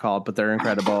what they're called, but they're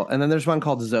incredible. And then there's one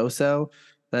called Zoso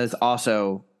that is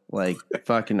also like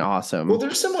fucking awesome. Well,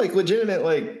 there's some like legitimate,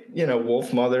 like, you know,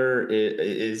 Wolf Mother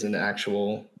is an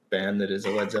actual band that is a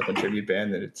Led Zeppelin tribute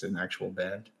band, that it's an actual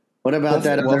band. What about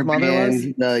that other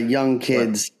band, the young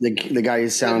kids, the guy who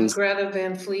sounds... Greta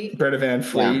Van Fleet. Greta Van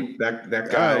Fleet. Yeah.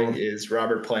 That guy is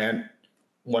Robert Plant,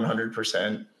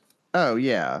 100%. Oh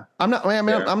yeah, I'm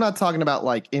not talking about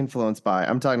like influenced by.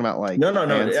 I'm talking about like no.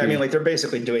 I mean, like they're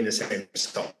basically doing the same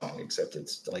song, except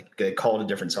it's like they call it a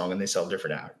different song and they sell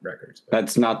different records.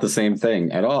 That's not the same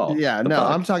thing at all. Yeah, no,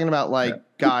 I'm talking about like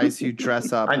guys who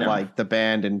dress up like the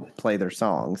band and play their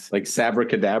songs, like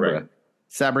Sabracadabra. Right.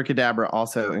 Sabracadabra,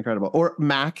 also incredible. Or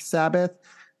Mac Sabbath.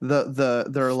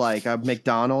 they're like a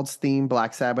McDonald's themed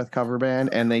Black Sabbath cover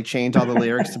band, and they changed all the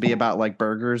lyrics to be about like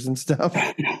burgers and stuff.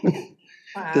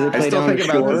 Wow. I still think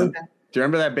about this. Do you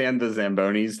remember that band, the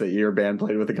Zambonis, that your band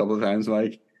played with a couple of times,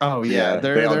 Mike? Oh yeah,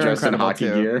 they all they're dressed in hockey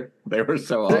too. gear. They were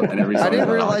so awesome. Every song I didn't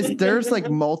about realize hockey. there's like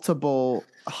multiple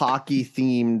hockey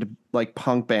themed like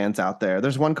punk bands out there.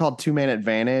 There's one called Two Man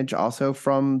Advantage, also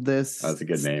from this. That's a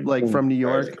good name. Like from New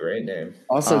That's a York. great name.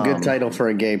 Also, good title for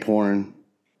a gay porn.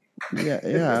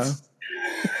 Yeah.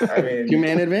 I mean, Two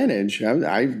Man Advantage.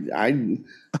 I mean,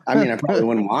 I probably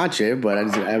wouldn't watch it, but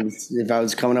if I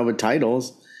was coming up with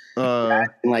titles,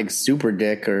 like Super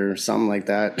Dick or something like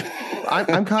that.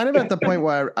 I'm kind of at the point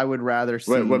where I would rather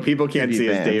see. What people can't see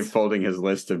bands. is Dave folding his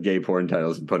list of gay porn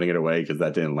titles and putting it away because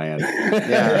that didn't land.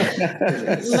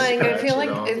 Yeah. Mike, I feel like,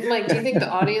 Mike, do you think the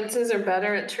audiences are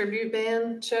better at tribute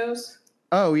band shows?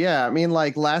 Oh yeah, I mean,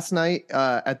 like last night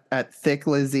at Thick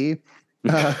Lizzy.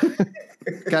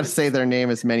 Got to say their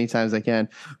name as many times as I can.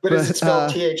 But is it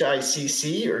spelled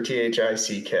THICC or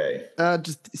THICK?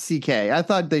 Just CK. I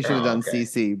thought they should have done okay.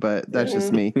 CC, but that's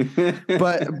just me.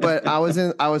 but I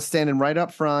was standing right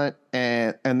up front,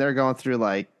 and they're going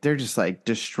through they're just like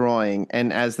destroying.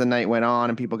 And as the night went on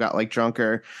and people got like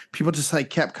drunker, people just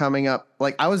like kept coming up.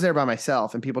 Like I was there by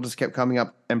myself, and people just kept coming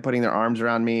up and putting their arms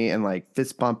around me and like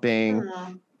fist pumping.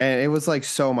 And it was like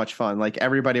so much fun. Like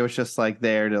everybody was just like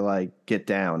there to like get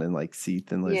down and like see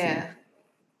Thin Lizzy. Yeah.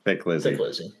 Thick Lizzy.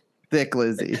 Thick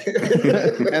Lizzy.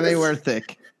 And they were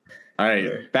thick. All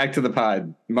right, back to the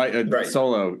pod. Right.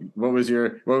 Solo. What was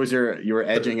your you were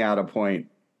edging out a point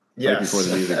right before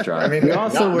the music dropped. I mean, We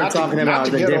also were talking about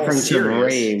the difference of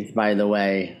rave, by the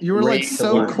way. You were like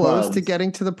so close clubs. to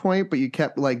getting to the point, but you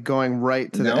kept like going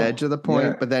right to the edge of the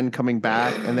point, but then coming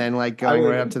back and then like going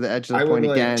right up to the edge of the point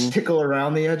again. Tickle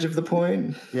around the edge of the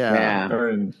point. Yeah.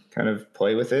 Or kind of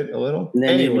play with it a little. And then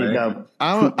anyway,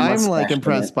 I'm like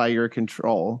impressed by your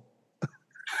control.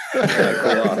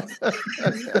 Thanks.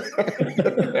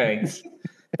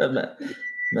 That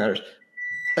matters.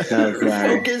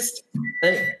 Focused.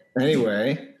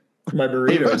 Anyway, my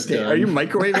burrito's done. Are you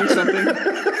microwaving something?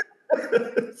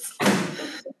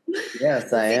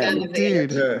 Yes, I am.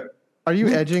 Dude, are you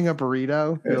edging a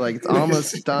burrito? You're like, it's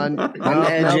almost done.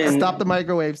 edging. Stop the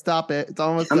microwave. Stop it. It's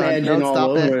almost I'm done. edging No,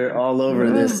 stop all over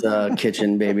this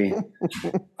kitchen, baby.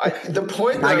 The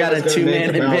point that I got was a gonna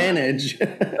two-man make advantage.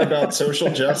 about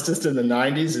social justice in the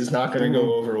 90s is not going to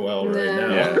go over well right now.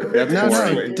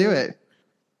 No, do it.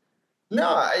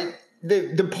 No,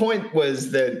 the point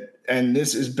was that, and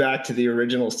this is back to the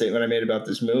original statement I made about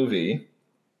this movie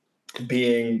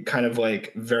being kind of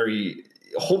like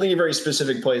holding a very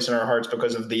specific place in our hearts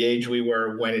because of the age we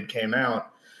were when it came out.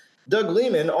 Doug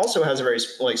Liman also has a very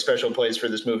special place for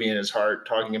this movie in his heart,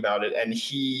 talking about it. And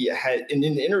he had in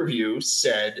an interview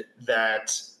said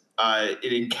that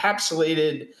it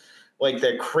encapsulated like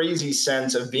that crazy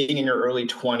sense of being in your early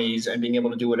 20s and being able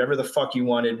to do whatever the fuck you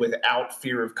wanted without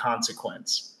fear of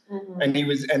consequence.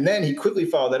 Mm-hmm. And then he quickly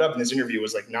followed that up in this interview.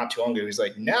 Was like not too long ago. He's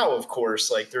like, now, of course,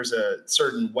 like there's a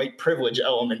certain white privilege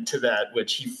element to that,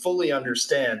 which he fully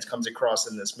understands comes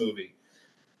across in this movie.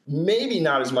 Maybe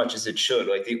not as much as it should.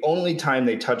 Like the only time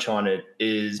they touch on it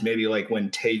is maybe like when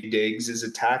Taye Diggs is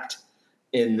attacked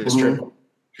in the strip.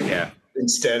 Yeah.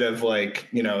 Instead of like,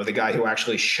 the guy who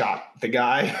actually shot the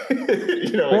guy.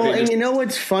 And you know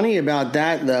what's funny about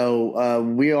that though?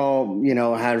 We all,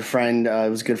 had a friend, it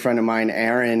was a good friend of mine,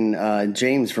 Aaron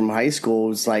James from high school,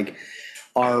 was like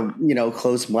our,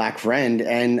 close black friend.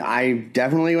 And I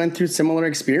definitely went through similar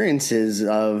experiences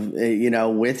of,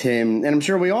 with him. And I'm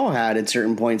sure we all had at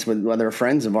certain points with other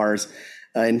friends of ours.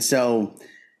 And so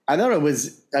I thought it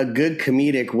was a good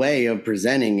comedic way of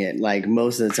presenting it. Like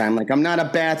most of the time, like, I'm not a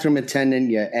bathroom attendant,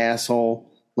 you asshole.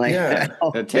 Like,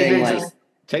 Taye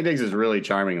Diggs is really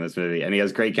charming in this movie, and he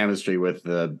has great chemistry with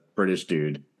the British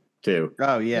dude too.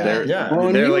 Oh yeah,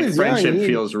 their like friendship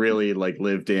feels really like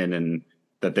lived in, and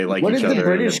that they like each other. What did the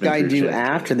British guy do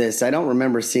after this? I don't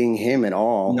remember seeing him at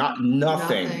all.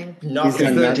 Nothing. He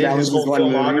did his whole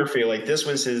filmography. Like this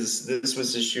was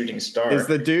his shooting star. Is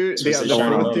the dude the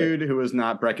funny dude who was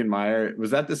not Breckin Meyer?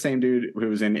 Was that the same dude who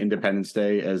was in Independence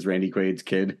Day as Randy Quaid's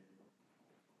kid?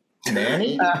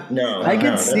 Manny? No, I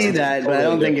could see that, but I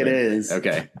don't think it is.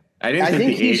 Okay. I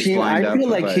think I feel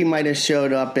like he might have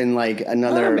showed up in like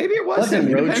another. Maybe it wasn't.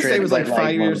 Independence Day was like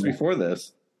 5 years before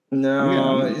this.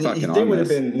 No, they would have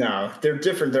been. No, they're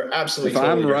different. They're absolutely.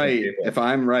 If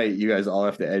I'm right, you guys all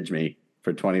have to edge me.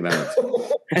 for 20 minutes.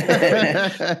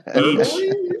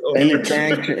 In a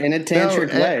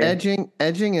tantric way.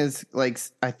 Edging is like,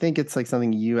 I think it's like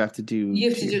something you have to do. You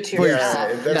have to do to for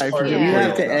yourself. That's part of You the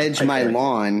have to deal, edge I my think.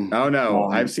 lawn. Oh no,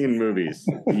 I've seen movies.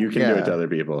 You can do it to other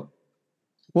people.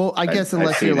 Well, I guess I've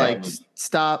unless you're seen like, it.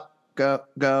 stop,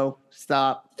 go,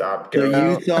 stop. Stop. So Go.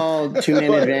 you saw Two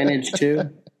Man Advantage too?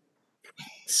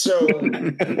 So the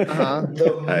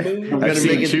movie. I've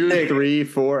seen make it 2, thick. 3,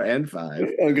 4, and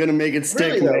 5. I'm gonna make it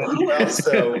stick. Really though, who else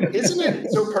though? Isn't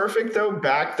it so perfect though?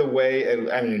 Back the way,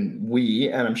 I mean, we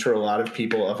and I'm sure a lot of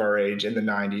people of our age in the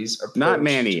 '90s. Not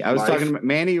Manny. I was life. talking about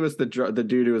Manny was the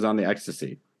dude who was on the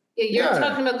ecstasy. Yeah, you're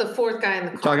talking about the fourth guy in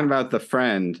the car. Talking about the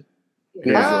friend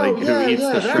who Oh, eats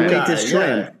the that shrimp. Who ate guy, the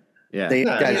shrimp? Yeah. They ate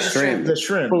that Yeah, shrimp. The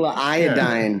shrimp. Full of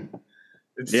iodine.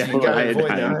 Yeah, You gotta avoid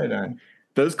the iodine. iodine.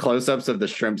 Those close-ups of the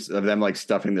shrimps, of them like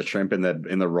stuffing the shrimp in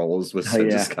the rolls, was so yeah.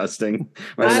 disgusting.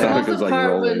 My I love stomach the was like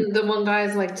part rolling. when the one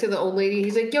guy's like to the old lady,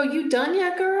 he's like, "Yo, you done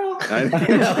yet, girl?"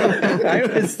 I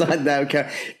always thought that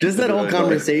just that whole Really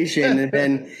conversation, and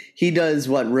then he does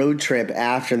Road Trip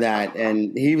after that,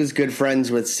 and he was good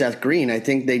friends with Seth Green. I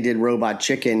think they did Robot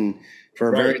Chicken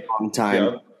for a very long time.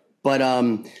 Yep. But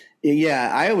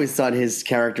yeah, I always thought his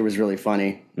character was really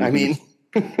funny. I mean,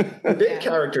 The big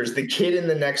characters. The kid in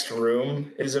the next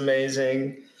room is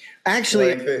amazing.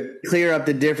 actually, Like clear up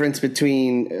the difference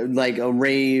between like a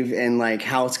rave and like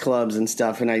house clubs and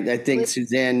stuff. And I think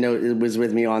Suzanne was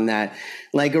with me on that.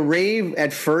 Like a rave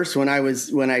at first, when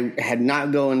I had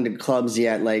not gone to clubs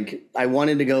yet, like I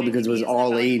wanted to go because it was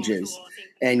all ages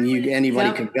and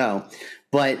anybody could go.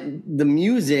 But the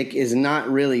music is not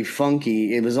really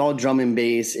funky. It was all drum and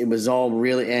bass. It was all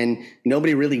really, and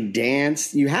nobody really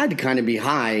danced. You had to kind of be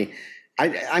high.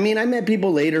 I mean, I met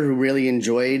people later who really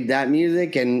enjoyed that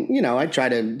music, and I try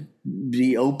to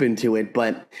be open to it.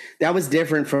 But that was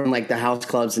different from like the house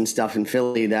clubs and stuff in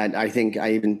Philly that I think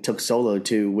I even took solo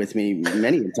to with me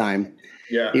many a time.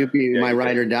 Yeah, It would be my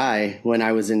ride or die when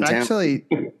I was in town. Actually,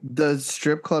 the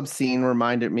strip club scene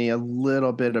reminded me a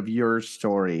little bit of your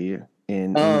story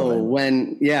in England.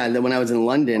 when I was in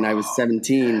London, I was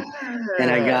 17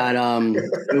 and I got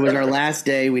it was our last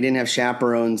day. We didn't have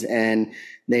chaperones, and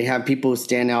they have people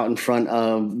stand out in front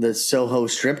of the Soho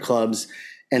strip clubs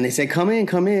and they say, come in,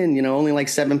 only like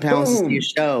 £7 to see a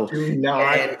show. Do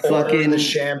not order the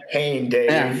champagne, Dave.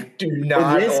 Yeah. Do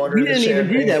not order the champagne. We didn't even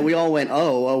do that. We all went,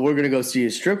 we're going to go see a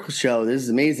strip show. This is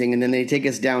amazing. And then they take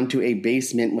us down to a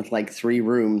basement with like 3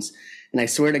 rooms. And I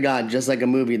swear to God, just like a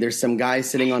movie, there's some guy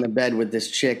sitting on a bed with this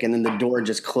chick, and then the door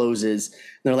just closes. And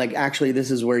they're like, actually,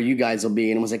 this is where you guys will be.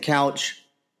 And it was a couch.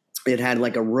 It had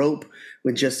like a rope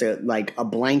with just a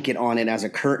blanket on it as a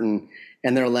curtain.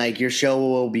 And they're like, your show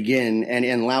will begin.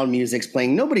 And loud music's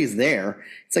playing. Nobody's there.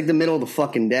 It's like the middle of the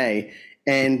fucking day.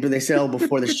 But they said,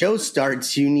 before the show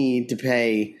starts, you need to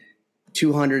pay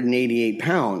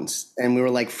 £288. And we were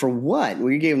like, for what?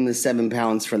 We gave them the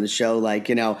 £7 for the show,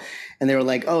 and they were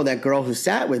like, oh, that girl who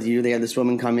sat with you, they had this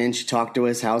woman come in, she talked to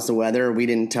us, how's the weather? We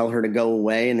didn't tell her to go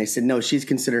away. And they said, no, she's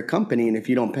considered company, and if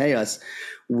you don't pay us,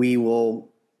 we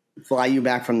will fly you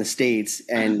back from the States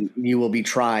and you will be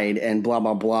tried and blah,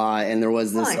 blah, blah. And there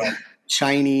was this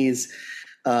Chinese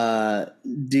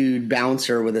dude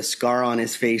bouncer with a scar on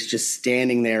his face just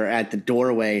standing there at the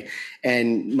doorway.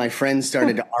 And my friends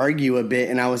started to argue a bit,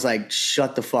 and I was like,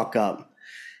 shut the fuck up.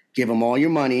 Give them all your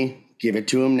money. Give it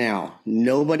to them now.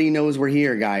 Nobody knows we're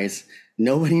here, guys.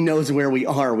 Nobody knows where we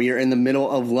are. We are in the middle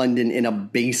of London in a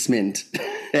basement.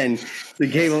 And they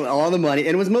gave them all the money.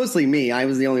 And it was mostly me. I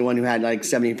was the only one who had like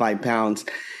 75 pounds.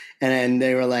 And then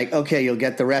they were like, okay, you'll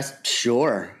get the rest.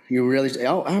 Sure. You really?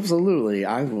 Oh, absolutely.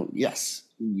 I will. Yes.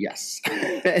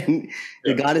 And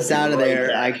they got us out of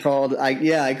there. I called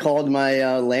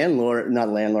my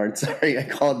landlord. Sorry. I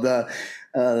called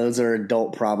those are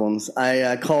adult problems.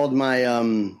 I called my,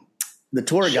 the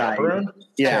tour guide.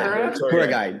 Tour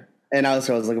guide. And I was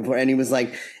looking for, and he was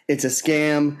like, it's a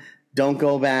scam. Don't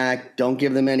go back. Don't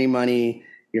give them any money.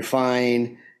 You're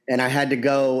fine. And I had to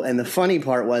go. And the funny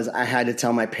part was I had to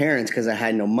tell my parents because I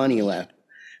had no money left.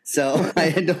 So I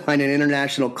had to find an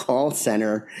international call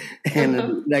center,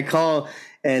 and I call,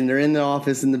 and they're in the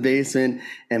office in the basement,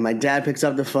 and my dad picks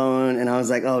up the phone, and I was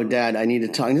like, oh, Dad, I need to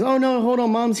talk. He goes, oh, no, hold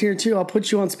on. Mom's here too. I'll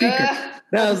put you on speaker.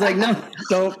 And I was like, no,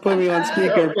 don't put me on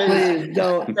speaker. Please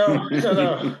don't. No.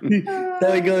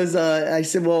 So he goes, I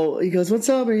said, he goes, what's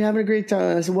up? Are you having a great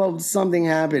time? I said, well, something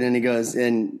happened. And he goes,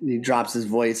 and he drops his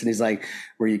voice, and he's like,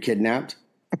 were you kidnapped?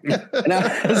 And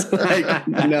I was like,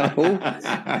 no.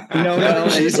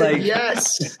 And he's like,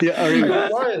 yes.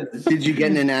 Did you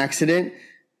get in an accident?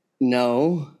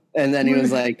 No. And then he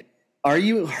was like, are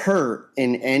you hurt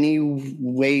in any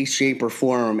way, shape, or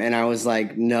form? And I was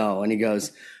like, no. And he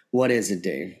goes, what is it,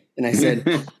 Dave? And I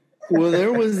said, well,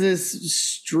 there was this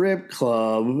strip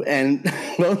club, and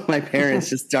both my parents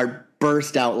just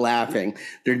burst out laughing.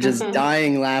 They're just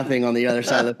dying laughing on the other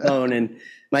side of the phone. And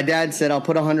my dad said, I'll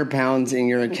put 100 pounds in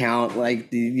your account.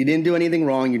 Like, you didn't do anything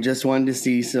wrong. You just wanted to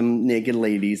see some naked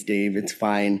ladies, Dave. It's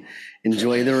fine.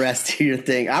 Enjoy the rest of your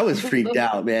thing. I was freaked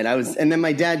out, man. And then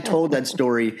my dad told that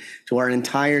story to our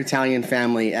entire Italian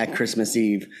family at Christmas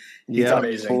Eve. He thought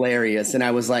it was hilarious. And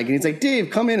I was like, and he's like, Dave,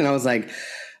 come in. And I was like,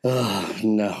 oh,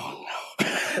 no.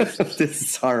 This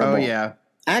is horrible. Oh, yeah.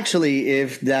 Actually,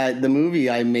 if the movie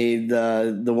I made,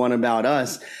 the one about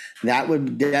us, that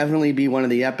would definitely be one of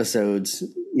the episodes.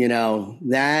 You know,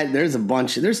 that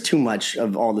there's too much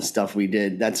of all the stuff we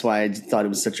did. That's why I thought it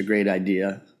was such a great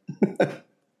idea.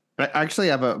 I actually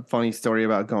have a funny story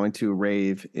about going to a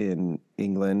rave in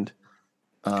England.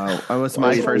 I went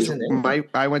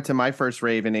to my first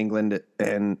rave in England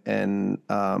and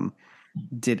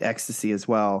did ecstasy as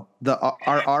well.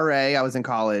 Our RA, I was in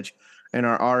college, and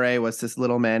our RA was this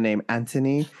little man named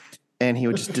Anthony, and he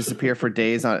would just disappear for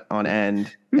days on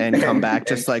end and come back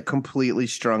just like completely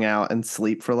strung out and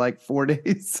sleep for like 4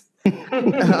 days.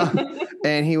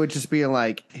 And he would just be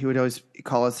like, he would always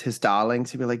call us his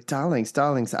darlings. He'd be like, darlings,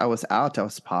 I was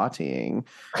partying,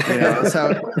 you know.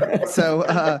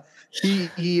 So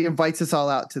he invites us all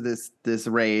out to this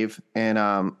rave, and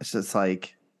it's just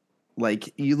like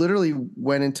you literally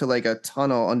went into like a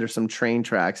tunnel under some train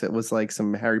tracks. It was like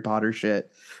some Harry Potter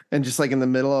shit. And just like in the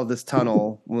middle of this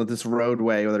tunnel with this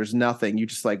roadway where there's nothing, you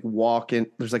just like walk in.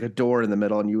 There's like a door in the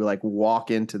middle, and you like walk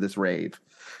into this rave.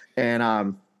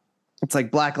 And it's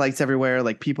like black lights everywhere,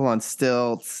 like people on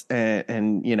stilts.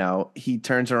 And you know, he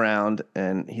turns around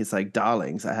and he's like,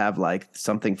 darlings, I have like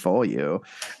something for you.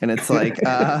 And it's like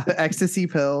ecstasy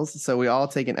pills. So we all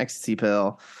take an ecstasy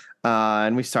pill,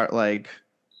 and we start like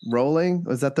rolling.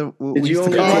 Was that the? Did you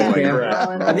only take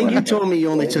half? I think you told me you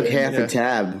only took half a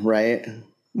tab, right?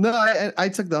 No, I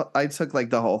took like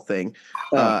the whole thing.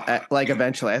 Like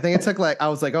eventually, I think it took like, I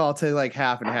was like, oh, I'll take like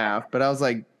half and half, but I was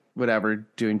like, whatever,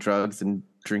 doing drugs and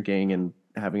drinking and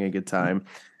having a good time.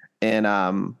 And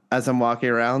as I'm walking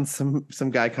around, some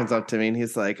guy comes up to me and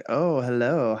he's like, oh,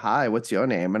 hello, hi, what's your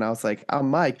name? And I was like, I'm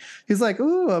Mike. He's like,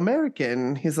 ooh,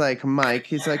 American. He's like, Mike.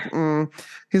 He's like,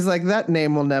 he's like, that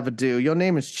name will never do. Your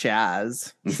name is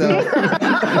Chaz. So,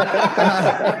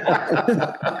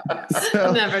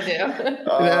 never do.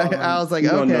 I was like,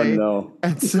 okay. No.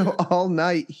 And so all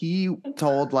night he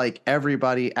told like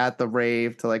everybody at the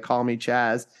rave to like call me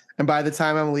Chaz. And by the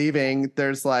time I'm leaving,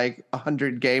 there's like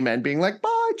 100 gay men being like,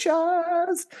 bye,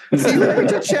 Chaz. See you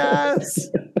later, Chaz.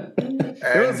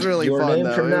 It was really fun,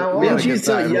 though.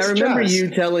 I remember you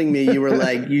telling me you were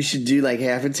like, you should do like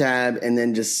half a tab and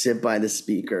then just sit by the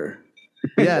speaker.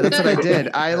 Yeah, that's what I did.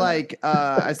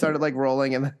 I started like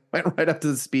rolling and went right up to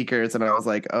the speakers, and I was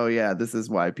like, oh yeah, this is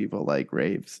why people like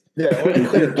raves. Yeah,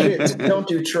 kids don't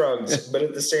do drugs, but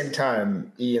at the same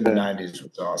time, in the 90s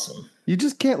was awesome. You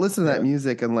just can't listen to that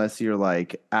music unless you're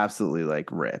like absolutely like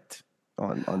ripped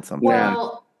on something.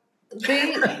 Well,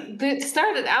 they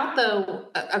started out though.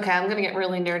 Okay, I'm gonna get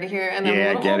really nerdy here, and I'm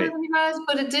a little older than you guys,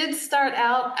 but it did start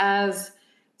out as.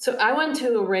 So I went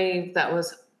to a rave that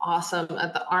was awesome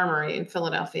at the Armory in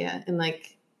Philadelphia in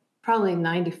like probably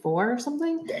 94 or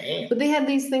something. Damn. But they had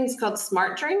these things called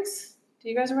smart drinks. Do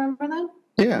you guys remember them?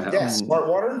 Yeah. Smart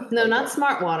water? No, not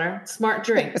smart water. Smart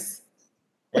drinks.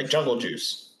 Like jungle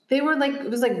juice. They were like,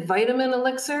 it was like vitamin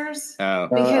elixirs. Oh.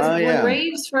 Because when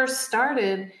raves first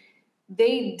started,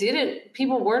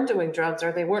 people weren't doing drugs,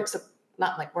 or they weren't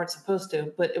supposed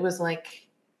to, but it was like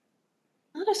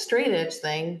not a straight edge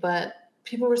thing, but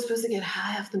people were supposed to get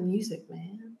high off the music,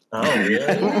 man. Oh, really?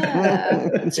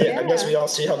 Yeah. I guess we all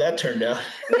see how that turned out.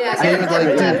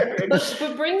 Yeah.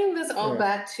 But bringing this all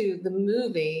back to the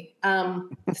movie,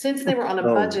 since they were on a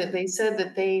budget, they said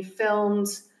that they filmed,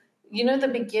 the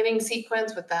beginning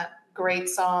sequence with that great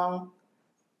song.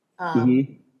 I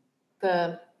like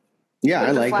that.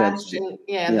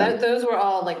 Those were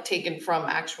all like taken from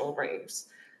actual raves.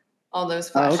 All those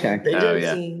flashing. They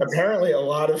did apparently a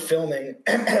lot of filming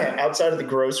outside of the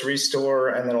grocery store,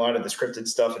 and then a lot of the scripted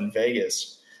stuff in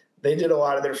Vegas. They did a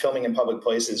lot of their filming in public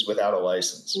places without a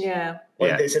license. Yeah.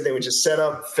 They said they would just set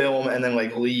up, film, and then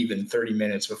like leave in 30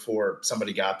 minutes before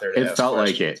somebody got there. It felt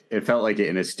like it. It felt like it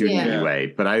in a student way,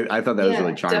 but I thought that was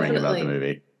really charming about the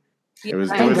movie. It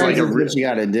was like what you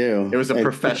got to do. It was a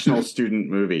professional student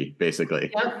movie,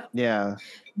 basically. Yep. Yeah.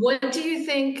 What do you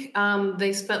think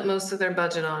they spent most of their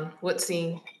budget on? What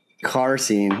scene? car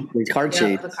scene, the car Yeah,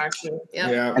 chase, the car scene.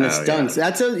 Yep. Yeah. and the stunts.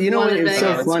 That's One it was of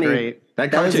so the- funny. Great.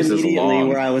 That car was chase is immediately long.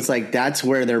 where I was like, that's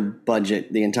where their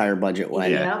budget, the entire budget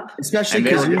went. Yeah. Yep. Especially And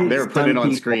because they were putting it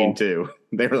on screen too.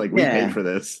 They were like, "We Yeah. paid for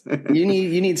this." you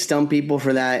need stunt people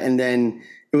for that. And then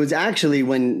it was actually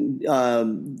when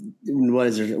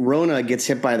Rona gets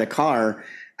hit by the car.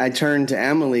 I turned to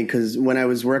Emily because when I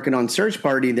was working on Search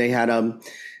Party, they had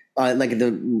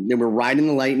they were riding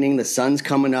the lightning. The sun's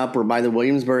coming up. We're by the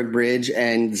Williamsburg Bridge,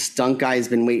 and the stunt guy's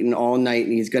been waiting all night,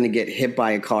 and he's going to get hit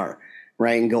by a car,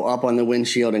 right, and go up on the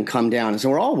windshield and come down. So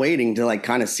we're all waiting to like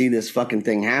kind of see this fucking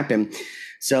thing happen.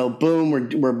 So boom,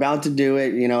 we're about to do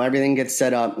it. You know, everything gets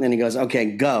set up, and he goes, "Okay,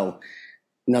 go."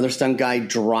 Another stunt guy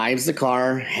drives the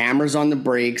car, hammers on the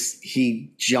brakes.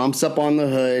 He jumps up on the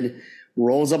hood,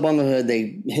 rolls up on the hood.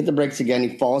 They hit the brakes again.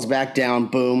 He falls back down.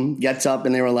 Boom, gets up,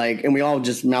 and they were like, and we all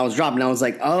just mouths dropped. And I was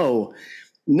like, oh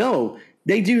no,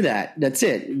 they do that. That's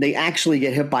it. They actually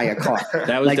get hit by a car.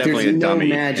 That was like definitely there's a no dummy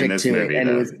magic in this to movie. it, and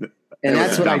though. it was, and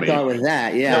that's what I thought with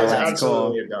that. Yeah, That was that's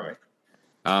absolutely a dummy.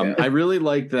 I really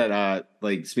like that.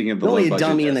 Like speaking of the only low a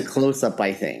dummy in the budget- close up,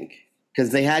 I think,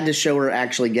 because they had to show her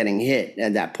actually getting hit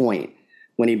at that point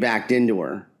when he backed into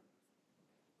her.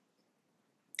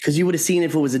 Because you would have seen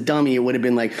if it was a dummy, it would have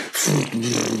been like,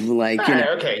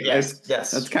 Okay, yes.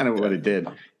 That's kind of what it did.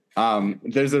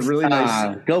 There's a really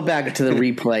nice. Go back to the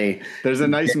replay. There's a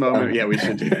nice moment. Yeah, we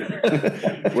should do.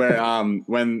 Where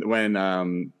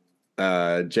when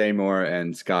Jay Moore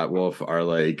and Scott Wolf are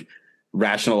like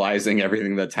rationalizing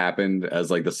everything that's happened as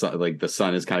like the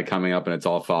sun is kind of coming up and it's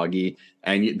all foggy,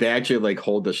 and they actually like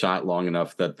hold the shot long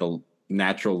enough that the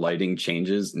natural lighting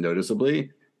changes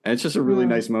noticeably. And it's just a really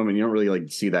nice moment. You don't really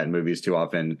like see that in movies too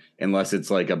often, unless it's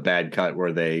like a bad cut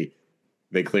where they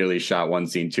clearly shot one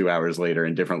scene 2 hours later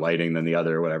in different lighting than the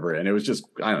other or whatever. And it was just,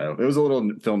 I don't know, it was a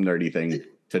little film nerdy thing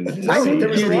to I see. think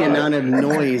the amount of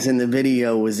noise in the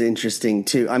video was interesting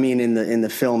too. I mean, in the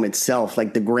film itself,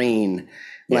 like the grain,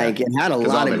 like it had a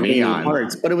lot of grainy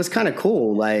parts, but it was kind of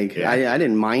cool. Like I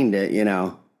didn't mind it, you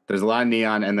know. There's a lot of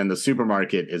neon, and then the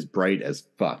supermarket is bright as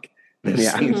fuck. The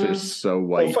scenes are so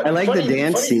white. Well, I like the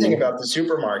dance funny scene. thing about the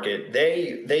supermarket.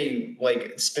 They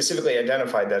like specifically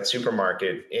identified that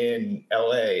supermarket in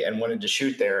LA and wanted to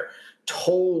shoot there.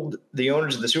 Told the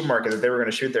owners of the supermarket that they were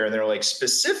going to shoot there, and they're like,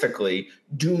 specifically,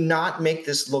 do not make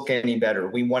this look any better.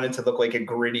 We want it to look like a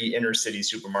gritty inner city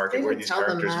supermarket where these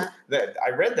characters.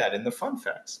 I read that in the fun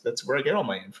facts. That's where I get all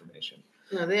my information.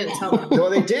 No, they didn't tell them. No,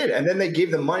 they did. And then they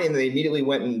gave them money and they immediately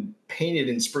went and painted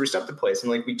and spruced up the place. And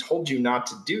like, we told you not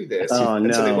to do this. Oh,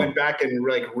 and so they no. went back and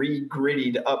like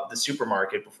re-grittied up the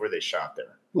supermarket before they shot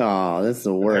there. Oh, that's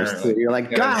the worst. Apparently. You're like,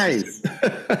 Yeah, guys.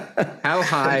 How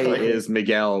high is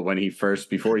Miguel when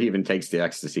before he even takes the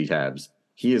ecstasy tabs?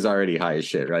 He is already high as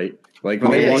shit, right? Like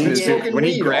when, when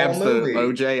he grabs the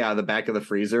OJ out of the back of the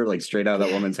freezer, like straight out of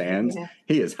that woman's hands,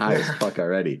 he is high as fuck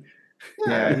already.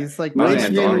 Yeah, he's like Which man's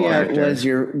vignette was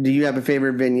do you have a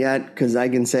favorite vignette? Because I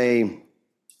can say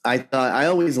I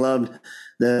always loved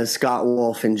the Scott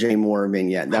Wolf and Jay Moore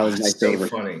vignette. That was my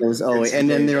favorite. Funny. It was always, and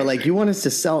then they were like, "You want us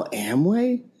to sell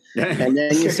Amway?" And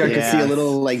then you start to see a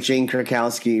little like Jane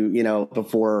Krakowski, you know,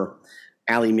 before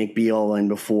Ally McBeal and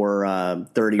before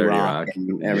 30 Rock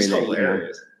and everything. It's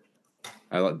hilarious.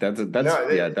 I like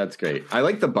that's great. I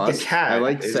like the bus. The cat I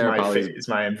like Sarah Polly's. It's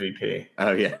my MVP.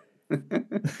 Oh yeah,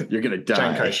 you're gonna die.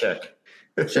 John Kai-shek.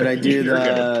 Should I do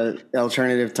the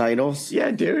alternative titles?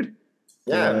 Yeah, dude.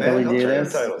 Yeah, man. Can we do Alternative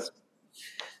this? titles.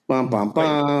 Bum, bum,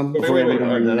 bum. Before we have a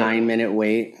 9-minute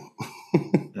wait.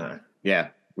 No. Yeah,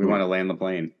 we want to land the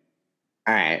plane.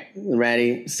 All right,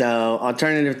 ready? So,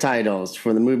 alternative titles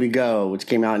for the movie Go, which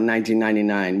came out in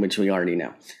 1999, which we already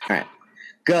know. All right.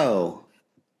 Go,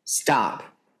 stop,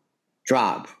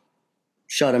 drop,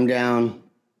 shut them down,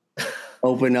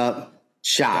 open up,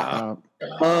 shop.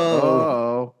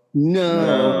 Oh,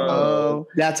 no.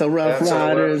 That's a Rough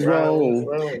Riders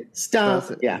roll.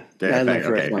 Stop. Yeah. That's my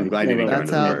first one. I'm glad you didn't go That's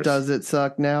into the how verse. Does It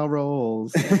Suck Now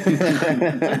rolls.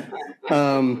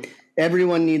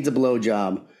 Everyone needs a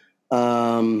blowjob.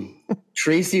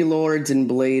 Tracy Lords and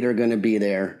Blade are going to be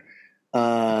there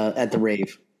at the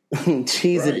rave.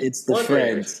 Jeez, Right. it's the What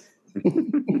Freds.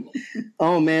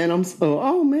 Oh man, I'm so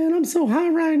high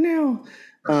right now.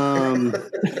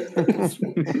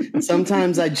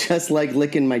 Sometimes I just like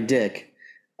licking my dick.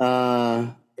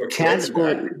 Cats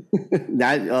were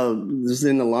that just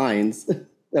in the lines.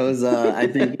 That was I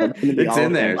think It's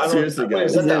in there. Seriously,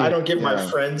 guys. I don't give my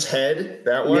friend's head.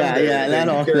 That one.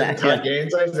 Todd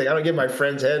Gaines. I was like, I don't give my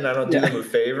friend's head, and I don't do them a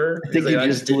favor. I think I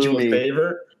just did you a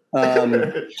favor.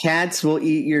 Cats will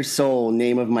eat your soul.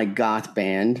 Name of my goth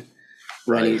band.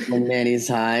 when Manny's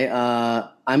high.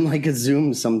 I'm like a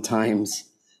Zoom sometimes.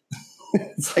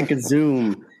 It's like a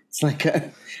Zoom. It's like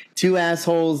two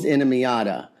assholes in a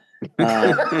Miata.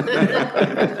 That's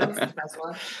the best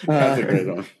one. That's a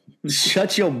good one.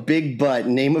 Shut your big butt,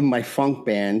 name of my funk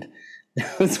band.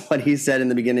 That was what he said in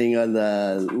the beginning of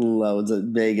the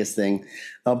Vegas thing.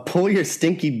 Pull your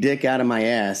stinky dick out of my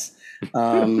ass.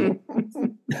 Name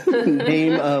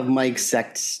of Mike's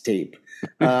sex tape.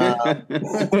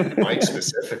 Mike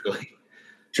specifically.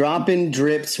 Dropping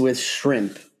drips with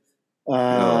shrimp.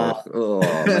 My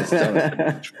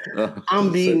stomach.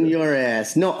 I'm beating your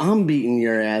ass. No, I'm beating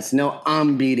your ass. No,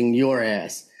 I'm beating your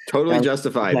ass. Totally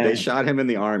justified. Yeah. They shot him in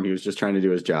the arm. He was just trying to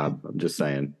do his job. I'm just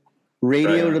saying.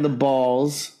 Radio Right. to the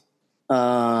balls.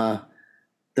 The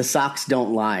socks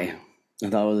don't lie. I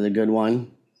thought it was a good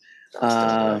one.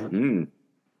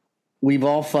 We've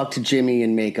all fucked Jimmy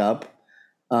in makeup.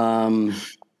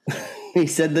 He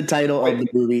said the title of the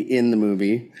movie in the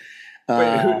movie.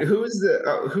 Wait, who's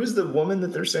the woman that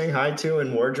they're saying hi to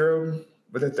in wardrobe?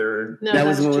 That they're No, that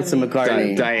was that's Melissa Jimmy.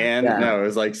 McCartney. Diane. Yeah. No, it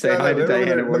was like say hi to remember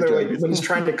Diane. when they're like, when he's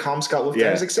trying to calm Scott Wolf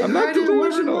down, he's like, say I'm hi not to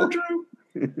whoever in delusional. wardrobe.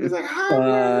 He's like,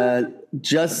 hi.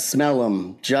 Just smell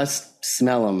them. Just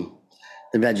smell them.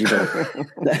 The vegetable.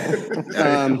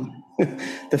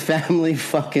 The family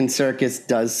fucking circus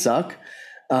does suck.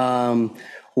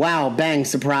 Wow, bang,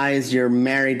 surprise, you're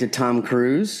married to Tom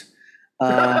Cruise.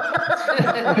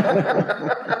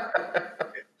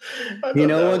 You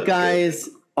know what, guys?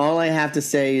 All I have to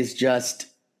say is just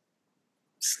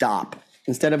stop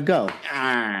instead of go.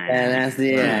 And that's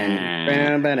the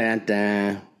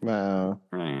end. Wow.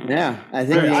 Yeah, I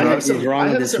think something's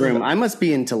wrong with this room. I must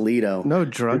be in Toledo. No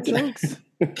drug jokes?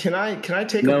 Can I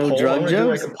take a No poll? drug I'm gonna do,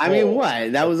 jokes? like, a I mean, poll.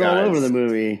 what? That was all over the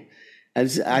movie. I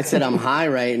said I'm high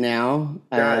right now.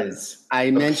 Guys, I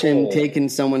a mentioned poll. taking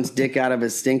someone's dick out of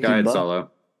his stinky Go ahead, butt.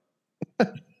 Solo.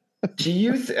 Do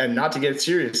you and not to get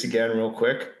serious again, real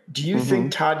quick? Do you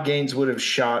think Todd Gaines would have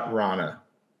shot Rana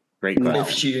Great question. if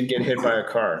she didn't get hit by a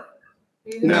car?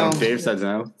 No, No. Dave said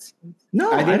no.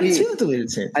 No, I I, think didn't he- see the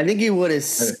deleted scene. I think he would have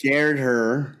scared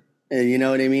her. You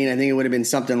know what I mean? I think it would have been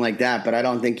something like that, but I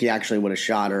don't think he actually would have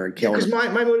shot her or killed Because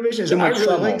her. my motivation is Too I much really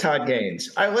trouble. like Todd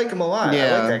Gaines. I like him a lot. I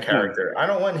Yeah. like that character. I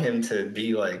don't want him to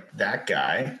be like that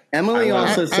guy. Emily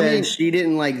also I said mean- she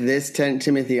didn't like this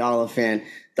Timothy Oliphant,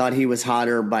 thought he was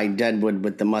hotter by Deadwood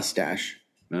with the mustache.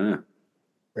 Really?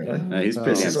 He's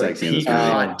pretty This damn is like sexy in this peak movie.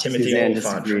 hot Timothy Suzanne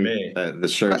Oliphant for disagreed. me. The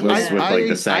shirtless with like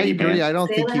the saggy I agree. pants. I don't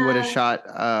think he would have shot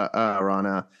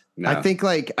Rana. No. I think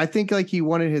like he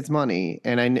wanted his money,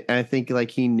 and I think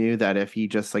like he knew that if he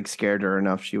just like scared her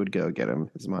enough, she would go get him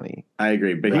his money. I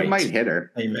agree, but he Right. might hit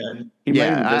her. Amen. He might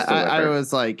even Yeah, pistol whip I her.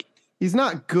 was like, he's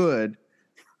not good.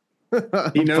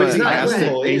 He knows he's he not has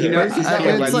cool to. He either. knows he's It's got to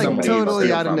let It's like somebody totally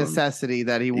steal out of from him. necessity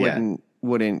that he Yeah.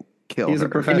 wouldn't kill He's a her.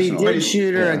 If professional. he did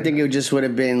shoot her, I think it just would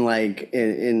have been like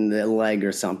in the leg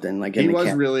or something. Like in He the was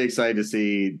calf. really excited to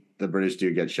see the British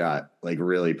dude get shot. Like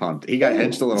really pumped. He got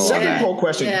edged a little on Second that. poll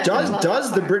question: Yeah.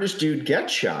 Does the British dude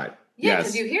get shot? Yeah, Yes.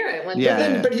 because you hear it when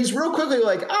Yeah. But he's real quickly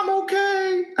like, I'm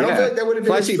okay. I don't Yeah. feel like that would have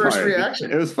been Fleshy his first part.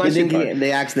 reaction. It was You fleshy think part.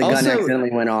 the gun Also-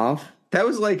 accidentally went off? That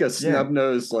was like a snub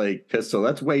nose like pistol.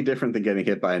 That's way different than getting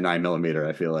hit by a 9mm.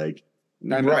 I feel like.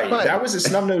 Right. But- that was a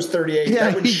snub nose 38. Yeah,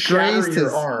 that would he shatter grazed your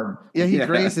his- arm. Yeah, he Yeah.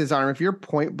 grazed his arm. If you're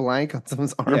point blank on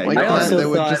someone's arm Yeah, like I that, also they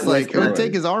would thought just it was like it would good.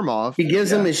 take his arm off. He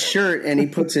gives him his shirt and he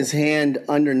puts his hand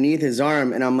underneath his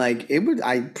arm, and I'm like, it would.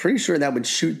 I'm pretty sure that would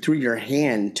shoot through your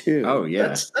hand too. Oh yeah.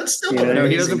 That's still Yeah. an No, he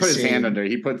amazing doesn't put his scene. hand under.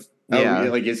 He puts. Yeah.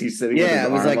 Like is he sitting? with Yeah, his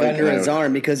it was arm like under his no.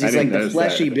 arm because I he's like didn't the notice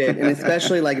fleshy that. bit, and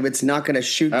especially like if it's not going to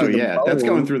shoot Oh through the yeah, bone. that's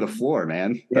going through the floor,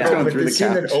 man. That's Yeah. going But through the the scene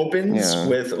couch. that opens Yeah.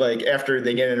 with like after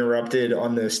they get interrupted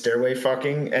on the stairway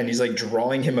fucking, and he's like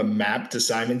drawing him a map to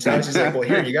Simon's house. He's like, "Well,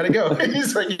 here you got to go."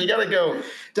 He's like, "You got to go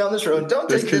down this road. Don't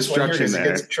There's take this one here because construction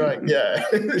it gets trying." Yeah,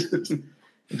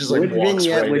 He just like Which walks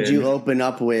vignette right would in. you open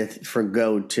up with for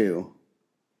Go 2?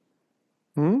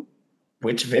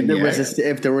 Which If vignette?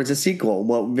 there was a sequel,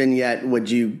 what vignette would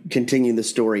you continue the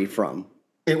story from?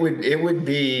 It would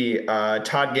be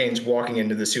Todd Gaines walking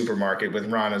into the supermarket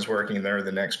with Rana's working there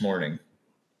the next morning.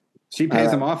 She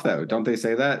pays him off though, don't they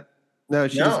say that? No,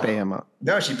 she No. just pay him up.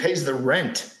 No, she pays the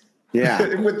rent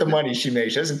Yeah. with the money she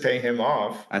makes. She doesn't pay him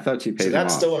off. I thought she paid So him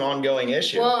that's off. still an ongoing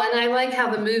issue. Well, and I like how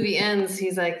the movie ends.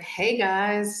 He's like, "Hey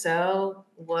guys, so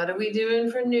what are we doing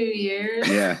for New Year's?"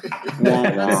 Yeah.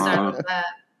 Let's start with that.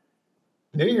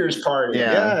 New Year's party.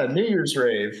 Yeah. Yeah, New Year's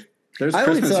rave. There's I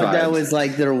always Christmas thought that vibes. was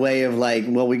like their way of like,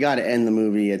 well, we got to end the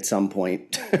movie at some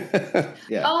point.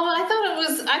 Yeah. Oh, I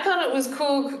thought it was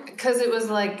cool because it was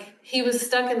like he was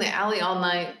stuck in the alley all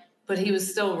night, but he was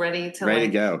still ready to Ready to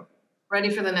like go. ready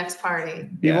for the next party.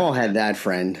 You've all had that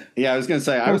friend. Yeah, I was gonna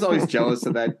say I was always jealous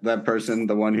of that person,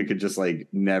 the one who could just like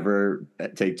never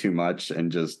take too much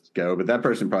and just go. But that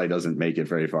person probably doesn't make it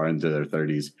very far into their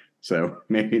 30s, so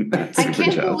maybe not. I super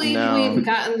can't jealous. believe No. we've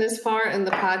gotten this far in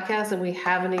the podcast and we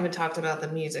haven't even talked about the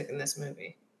music in this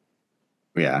movie.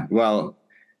 Yeah, well,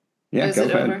 yeah. Is Go it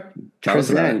ahead. over? Tell us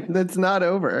about it. That's not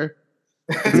over.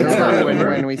 It's It's not over over.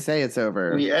 when we say it's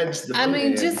over. We edged the I movie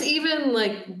mean, in. just even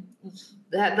like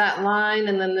that line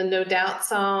and then the No Doubt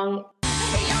song.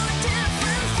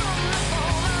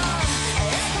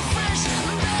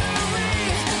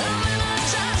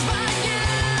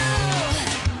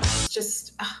 It's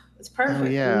just, it's perfect. Oh,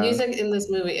 yeah. The music in this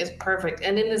movie is perfect.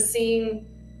 And in the scene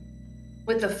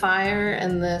with the fire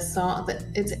and the song,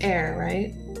 it's Air,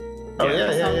 right? Oh yeah.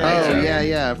 Oh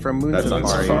yeah, from Moon That's on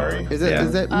Safari. Safari. Is it? Yeah.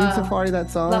 Is that Moon Safari?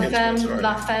 That song? La It's Femme, Safari.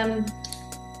 La Femme.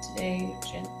 Today,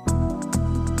 Jen.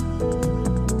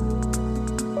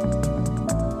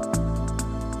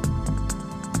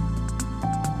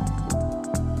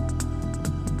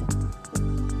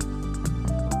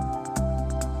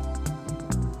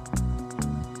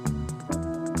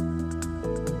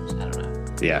 I don't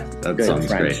know. Yeah, that Good song's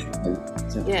French.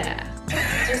 great. Yeah.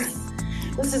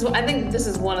 Just, I think this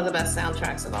is one of the best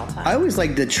soundtracks of all time. I always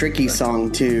like the Tricky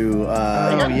song too.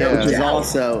 yeah. Which is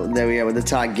also with the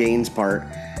Todd Gaines part.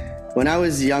 When I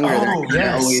was younger, that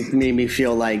yes. always made me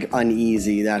feel like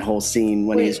uneasy. That whole scene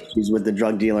when Wait. he's with the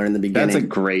drug dealer in the beginning. That's a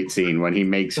great scene when he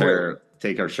makes her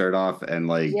take her shirt off and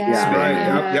like, Yeah.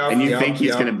 Right. Yep. and you yep, think he's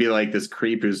yep. gonna be like this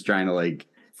creep who's trying to like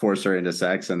force her into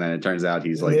sex, and then it turns out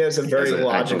he's like He has a very an actual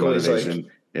logical. He's like,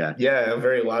 motivation. Yeah, yeah, a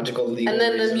very logical legal. And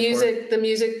then the reason for it.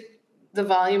 music, the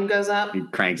volume goes up. he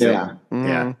cranks Yeah. it. Mhm.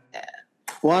 Yeah,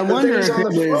 Well, I The wonder thing is if on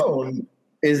it the was, phone.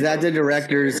 is that the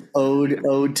director's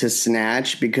ode to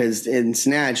Snatch, because in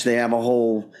Snatch they have a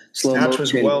whole slow Snatch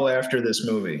was motion. well after this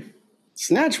movie.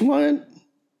 Snatch what?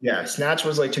 Yeah, Snatch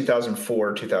was like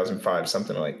 2004, 2005,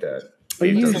 something like that. Are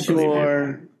you doesn't believe you.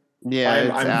 sure? Yeah, I'm,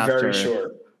 it's I'm after. very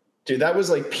sure. Dude, that was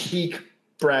like peak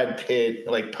Brad Pitt,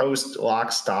 like post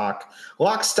Lock, Stock.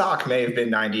 Lock, Stock may have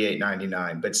been 98,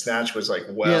 99, but Snatch was like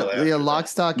well after Yeah, that. Lock,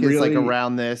 Stock is like Really?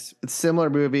 around this. It's similar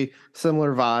movie,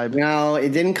 similar vibe. No, it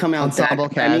didn't come out Ensemble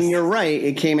that. I mean, cast. you're right.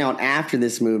 It came out after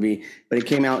this movie, but it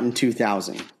came out in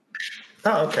 2000.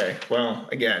 Oh, okay. Well,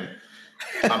 again,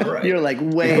 I'm right. You're like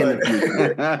way in the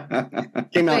future.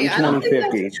 Came out Wait, in I don't think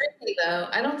 2050. that's tricky though.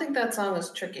 I don't think that song is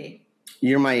tricky.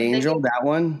 You're my angel. That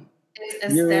one.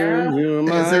 It's Estera. You're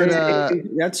my Is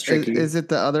it, That's Is, tricky. is it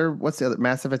the other? What's the other?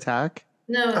 Massive Attack?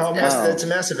 No, it's Oh, Estera. that's a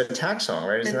Massive Attack song,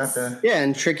 right? Isn't that the? Yeah,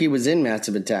 and Tricky was in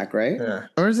Massive Attack, right? Yeah.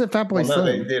 Or is it Fat Boy Well, no,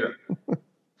 they Slim? did.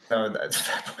 No, that's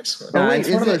Fat Boy Slim. No, Oh, wait, it's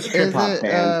one of those trip-hop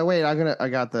bands. wait, I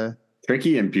got the.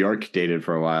 Tricky and Bjork dated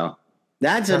for a while.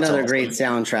 That's That's another awesome. great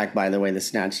soundtrack, by the way, the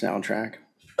Snatch soundtrack.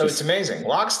 Oh, it's amazing.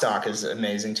 Lock, Stock is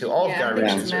amazing too. All of Guy Yeah,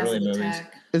 Ritchie's Massive early movies.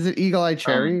 Attack. Is it Eagle Eye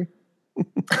Cherry?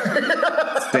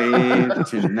 Save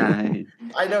tonight.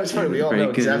 I know it's funny. We all know Break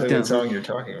it exactly down. what song you're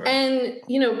talking about.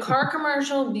 And car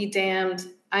commercial, be damned.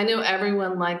 I know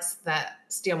everyone likes that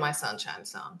 "Steal My Sunshine"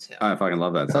 song too. Oh, I fucking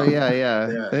love that Oh song. yeah. Yeah.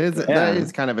 That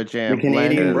is kind of a jam. The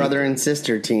Canadian Blend. brother and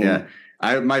sister team.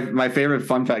 Yeah. My favorite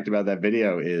fun fact about that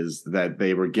video is that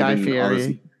they were Guy given all this,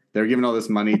 Fieri. they were given all this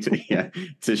money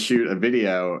to shoot a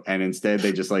video, and instead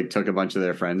they just like took a bunch of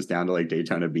their friends down to like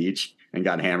Daytona Beach and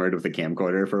got hammered with a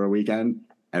camcorder for a weekend,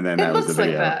 and then It that was the looks like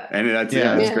video. that. And that's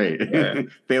Yeah. it's Yeah. great. Yeah.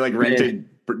 They like rented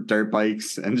dirt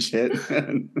bikes and shit.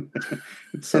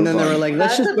 It's so And then they fun. were like,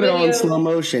 let's That's just a put it on video- slow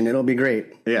motion. It'll be great.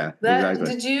 yeah, That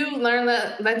exactly. did you learn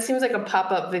that? That seems like a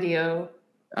pop-up video.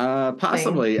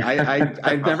 Possibly.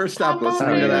 I've never stopped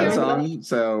listening to that song,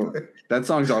 so that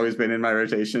song's always been in my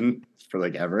rotation for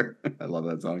like ever. I love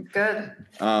that song. Good,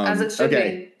 as it should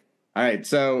Okay. All right,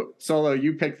 so Solo,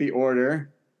 you pick the order.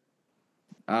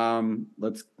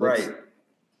 Let's Right.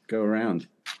 go around.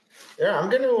 Yeah, I'm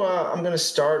gonna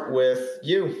start with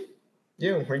you.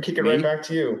 We're gonna kick it Me? right back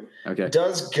to you. Okay.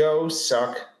 Does Go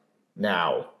suck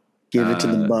now? Give it to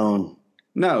the bone.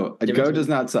 No, Give it Go to does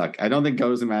me. not suck. I don't think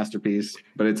Go is a masterpiece,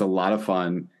 but it's a lot of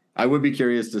fun. I would be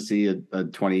curious to see a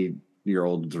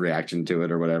 20-year-old's reaction to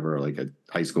it or whatever, or like a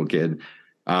high school kid.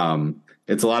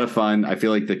 It's a lot of fun. I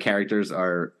feel like the characters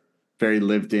are very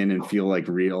lived in and feel like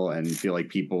real and feel like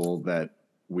people that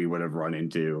we would have run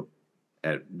into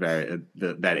at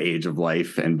that age of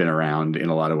life and been around in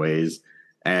a lot of ways.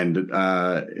 And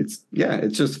it's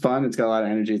just fun. It's got a lot of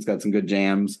energy. It's got some good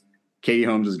jams. Katie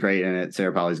Holmes is great in it.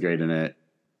 Sarah Polly's great in it.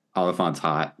 Oliphant's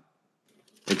hot.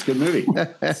 It's a good movie.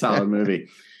 Solid movie.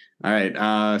 All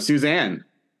right. Suzanne,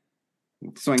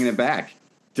 swinging it back.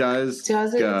 Does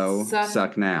Does it Go suck?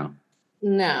 suck now?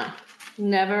 No,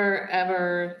 Never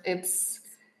ever. It's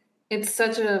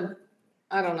such a,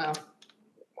 I don't know.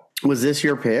 Was this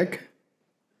your pick?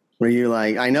 Were you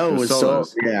like, I know it was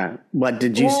Solos. yeah. What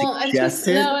did you suggest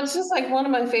it? No, it's just like one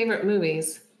of my favorite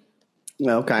movies.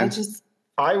 Okay.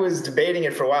 I was debating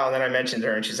it for a while, and then I mentioned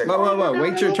her, and she's like, whoa,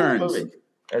 wait your turn.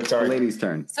 Sorry. Lady's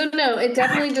turn. So no, it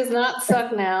definitely does not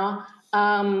suck now.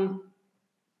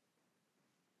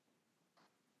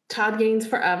 Todd Gaines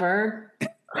forever.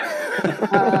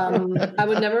 I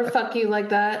would never fuck you like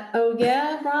that. Oh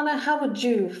yeah, Rana, how would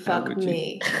you fuck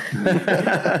me?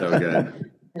 So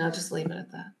good. And I'll just leave it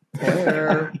at that.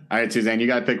 All right, Suzanne, you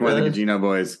got to pick one of the Gugino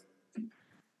boys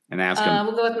and ask him.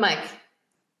 We'll go with Mike.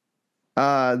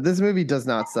 This movie does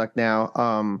not suck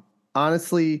now.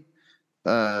 Honestly,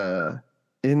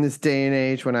 in this day and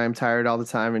age when I'm tired all the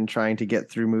time and trying to get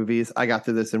through movies, I got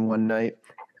through this in one night.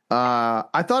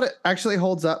 I thought it actually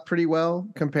holds up pretty well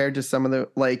compared to some of the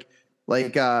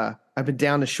I've been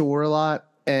down to shore a lot,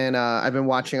 and I've been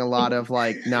watching a lot of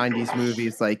like 90s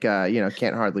movies like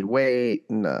Can't Hardly Wait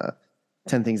and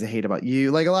 10 Things I Hate About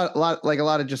You, like a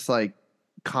lot of just like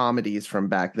comedies from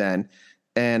back then.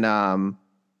 And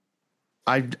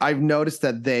I've noticed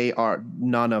that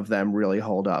none of them really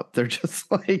hold up. They're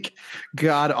just like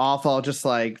god awful, just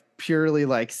like purely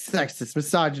like sexist,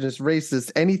 misogynist,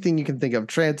 racist, anything you can think of,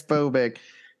 transphobic,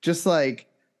 just like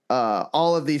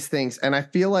all of these things. And I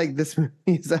feel like this movie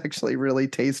is actually really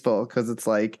tasteful because it's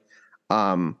like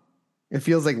it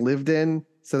feels like lived in,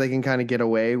 so they can kind of get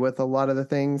away with a lot of the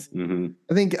things. Mm-hmm.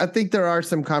 I think there are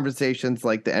some conversations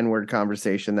like the N-word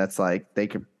conversation that's like they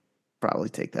could probably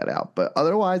take that out, but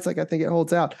otherwise, like I think it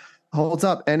holds up,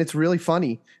 and it's really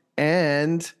funny,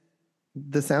 and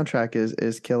the soundtrack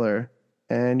is killer.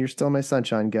 And You're Still My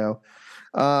Sunshine. Go,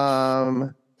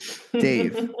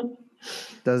 Dave.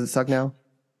 Does it suck now?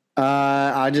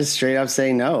 I just straight up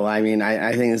say no. I mean,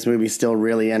 I think this movie's still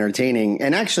really entertaining,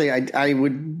 and actually, I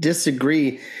would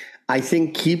disagree. I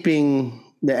think keeping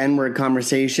the N-word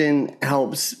conversation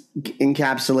helps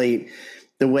encapsulate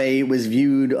the way it was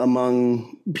viewed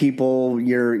among people,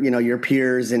 your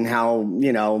peers, and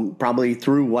how, probably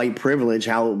through white privilege,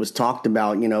 how it was talked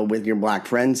about, with your black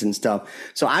friends and stuff.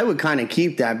 So I would kind of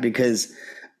keep that because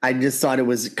I just thought it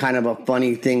was kind of a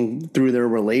funny thing through their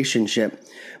relationship.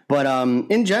 But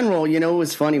in general, it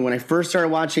was funny. When I first started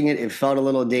watching it, it felt a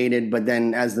little dated. But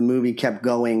then as the movie kept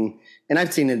going, and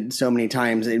I've seen it so many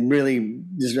times, it really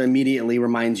just immediately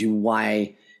reminds you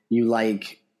why you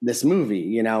like this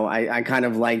movie. I kind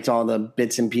of liked all the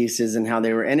bits and pieces and how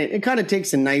they were, and it kind of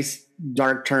takes a nice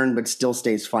dark turn, but still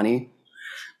stays funny.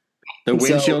 The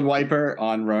windshield wiper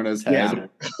on Rona's head.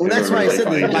 Yeah. Well, that's why I said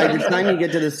that by the time you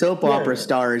get to the soap opera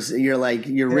stars, you're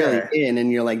really in,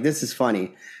 and you're like, this is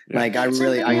funny. Like, I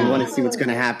want to see what's going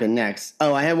to happen next.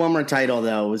 Oh, I had one more title,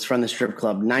 though. It was from the strip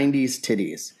club, 90s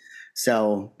Titties.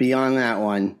 So beyond that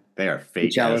one, they are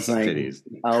fake ass titties.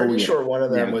 Pretty sure one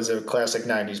of them was a classic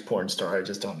 90s porn star. I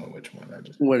just don't know which one.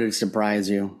 Would it surprise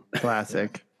you?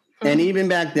 Classic. And even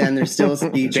back then, there's still a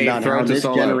speech about how this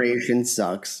generation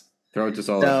sucks. Throw it to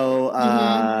Solo. So,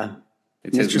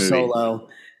 Mr. Solo,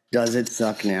 does it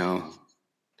suck now?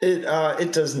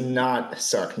 It does not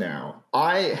suck now.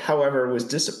 I, however, was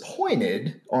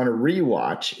disappointed on a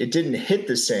rewatch. It didn't hit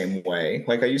the same way.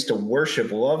 Like, I used to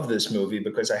love this movie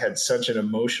because I had such an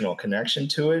emotional connection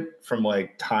to it from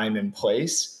like time and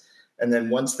place. And then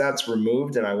once that's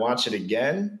removed and I watch it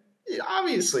again, it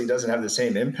obviously doesn't have the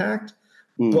same impact.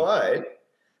 But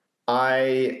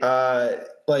I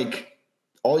like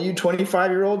all you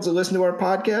 25-year-olds that listen to our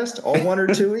podcast, all one or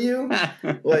two of you,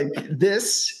 like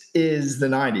this is the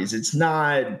 90s. It's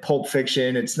not Pulp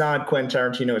Fiction. It's not Quentin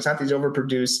Tarantino. It's not these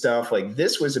overproduced stuff. Like,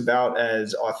 this was about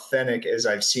as authentic as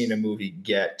I've seen a movie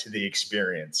get to the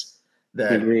experience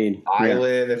that I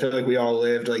lived. I feel like we all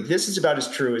lived. Like, this is about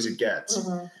as true as it gets.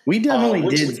 We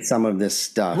definitely did some of this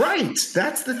stuff. Right.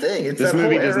 That's the thing. It's this that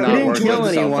movie whole does era. not We work didn't kill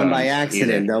with anyone by cell phones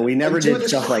accident, though. We never did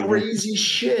stuff like this. Crazy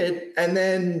shit, and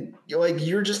then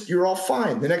you're all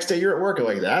fine. The next day you're at work, you're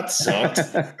like, that sucked.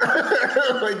 That's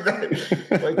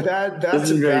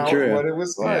about what it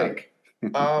was like.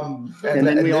 And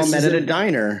then we all met at a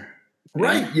diner.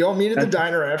 Right. You all meet at the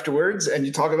diner afterwards and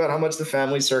you talk about how much the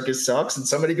family circus sucks, and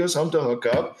somebody goes home to hook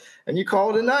up and you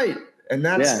call it a night. And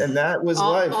that was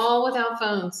life. All without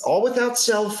phones. All without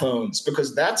cell phones,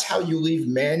 because that's how you leave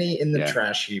Manny in the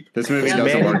trash heap. This movie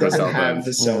doesn't work with cell have phones.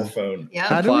 the cell phone. Yeah.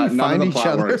 How do we find each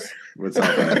other? With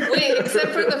cell phones. Wait,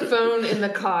 except for the phone in the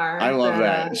car. I love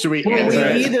that. Should we Well,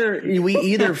 answer it? we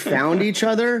either found each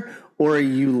other, or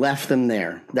you left them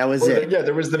there. That was Or it.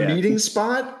 there was the meeting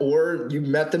spot, or you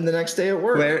met them the next day at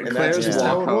work. Claire's just walk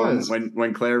how it home. was.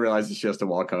 When Claire realizes she has to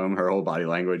walk home, her whole body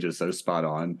language is so spot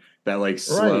on. That like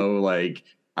slow, like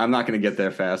I'm not going to get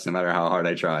there fast no matter how hard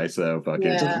I try. So fuck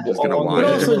it, I'm just going to But whine.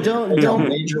 But also, don't.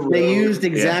 Major They road. used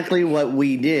exactly what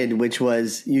we did, which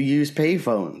was you use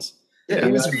payphones. Yeah,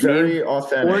 it was very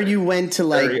authentic. Or you went to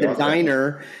like Very the authentic.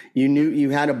 diner. You knew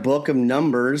you had a book of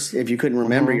numbers if you couldn't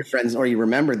remember your friends, or you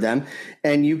remembered them,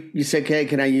 and you said, "Okay,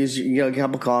 can I use a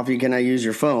cup of coffee? Can I use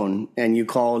your phone?" And you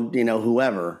called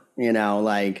whoever.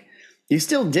 Like you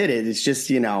still did it. It's just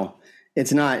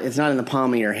it's not in the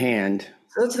palm of your hand.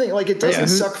 That's the thing. Like, it doesn't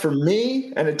suck for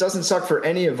me, and it doesn't suck for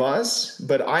any of us.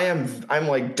 But I'm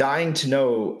like dying to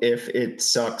know if it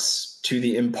sucks to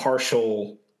the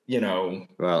impartial,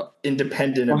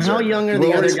 independent. Well, observer. how young are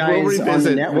the other guys on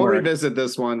the network? We'll revisit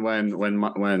this one when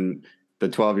the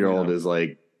 12-year-old is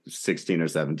like 16 or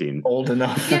 17. Old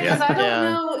enough. Yeah,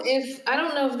 because I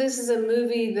don't know if this is a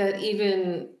movie that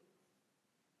even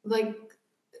like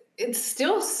it's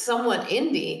still somewhat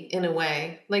indie in a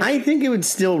way. Like I think it would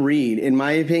still read, in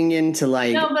my opinion, to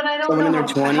like but I don't someone in their know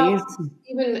 20s. how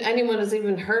even anyone has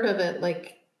even heard of it.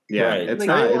 Like It's Like,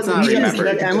 not. It's not we just-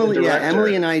 remembered.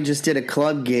 Emily and I just did a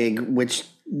club gig, which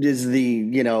is the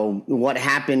what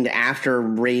happened after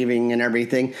raving and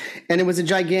everything, and it was a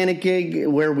gigantic gig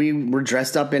where we were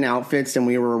dressed up in outfits and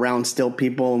we were around still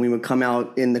people, and we would come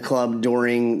out in the club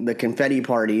during the confetti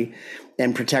party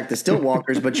and protect the stilt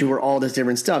walkers, but you were all this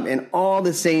different stuff, and all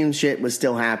the same shit was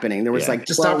still happening. There was like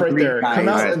just stop right there. guys. Come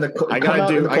out in the. I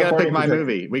gotta pick my party.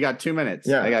 movie. We got 2 minutes.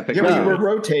 Yeah, I gotta pick. Yeah, my but you movie. were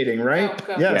rotating, right?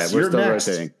 Go. Yes, Yeah, we're you're still next.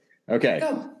 rotating. Okay.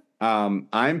 Go.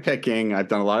 I'm picking. I've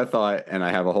done a lot of thought, and I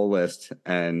have a whole list.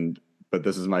 But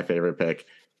this is my favorite pick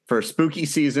for spooky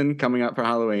season coming up for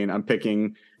Halloween. I'm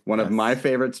picking one of my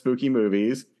favorite spooky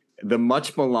movies, the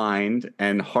much maligned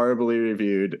and horribly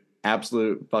reviewed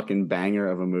absolute fucking banger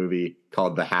of a movie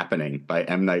called The Happening by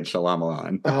M. Night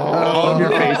Shyamalan. All of your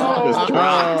faces just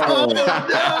dropped.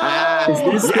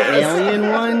 Is this the alien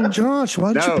one? Josh,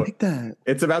 why did No. you pick that?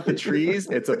 It's about the trees.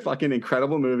 It's a fucking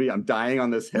incredible movie. I'm dying on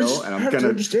this hill, and I'm gonna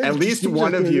at least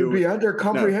one of you beyond our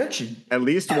comprehension. At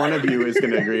least one of you is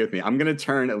going to agree with me. I'm going to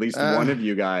turn at least one of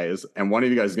you guys, and one of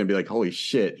you guys is going to be like, "Holy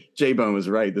shit, J-Bone was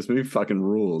right. This movie fucking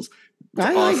rules." It's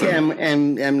I awesome. like M.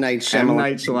 Night Shyamalan. M.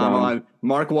 Night Shyamalan.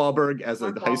 Mark Wahlberg as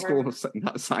a high school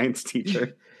science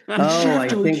teacher. Oh, I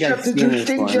think I've seen this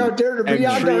one. out there to And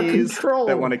beyond our trees control.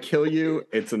 that want to kill you.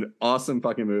 It's an awesome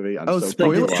fucking movie. I'm Oh, so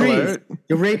spoiler fucking trees. alert.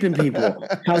 You're raping people.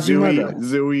 How's your mother?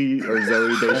 Zoe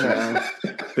Deschanel.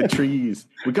 The trees.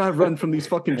 We gotta run from these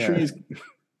fucking trees.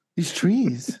 These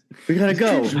trees. We gotta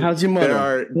go. How's your mother? There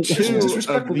are two of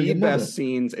disrespectful to the your mother. best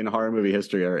scenes in horror movie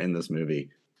history are in this movie.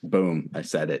 Boom. I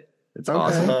said it. It's Okay.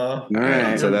 awesome. All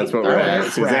right. So that's what we're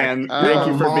at. Suzanne, thank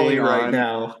you for Molly being right on.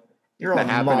 now. You're The on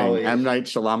Happening. Molly. M. Night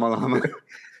Shyamalan.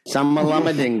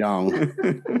 Samalama ding dong.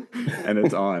 And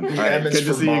it's on. All right. M is Good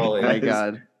to for see you Molly. Oh my guys.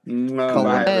 God. Bye,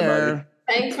 everybody. Claire.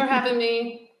 Thanks for having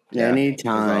me.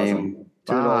 Anytime.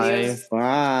 Bye.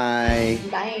 Bye.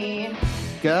 Bye.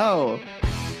 Go.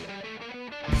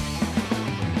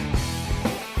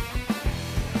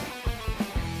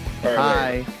 All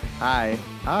right, Hi.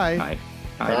 Hi. Hi.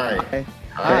 Hi. Hi.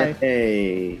 Hi.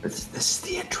 Hey. This is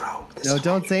the intro. No,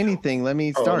 don't say anything. Let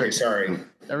me Oh, start. okay, sorry.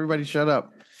 Everybody shut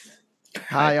up.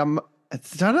 Hi,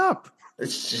 shut up.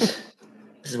 It's just,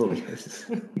 this is what we.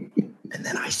 And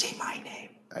then I say my name.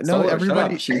 No, Shut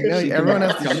everybody. up. She Everyone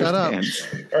has to can shut up.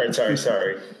 understand. All right,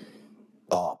 sorry.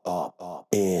 Up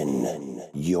in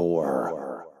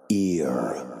your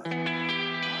ear.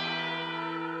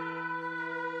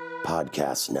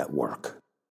 Podcast Network.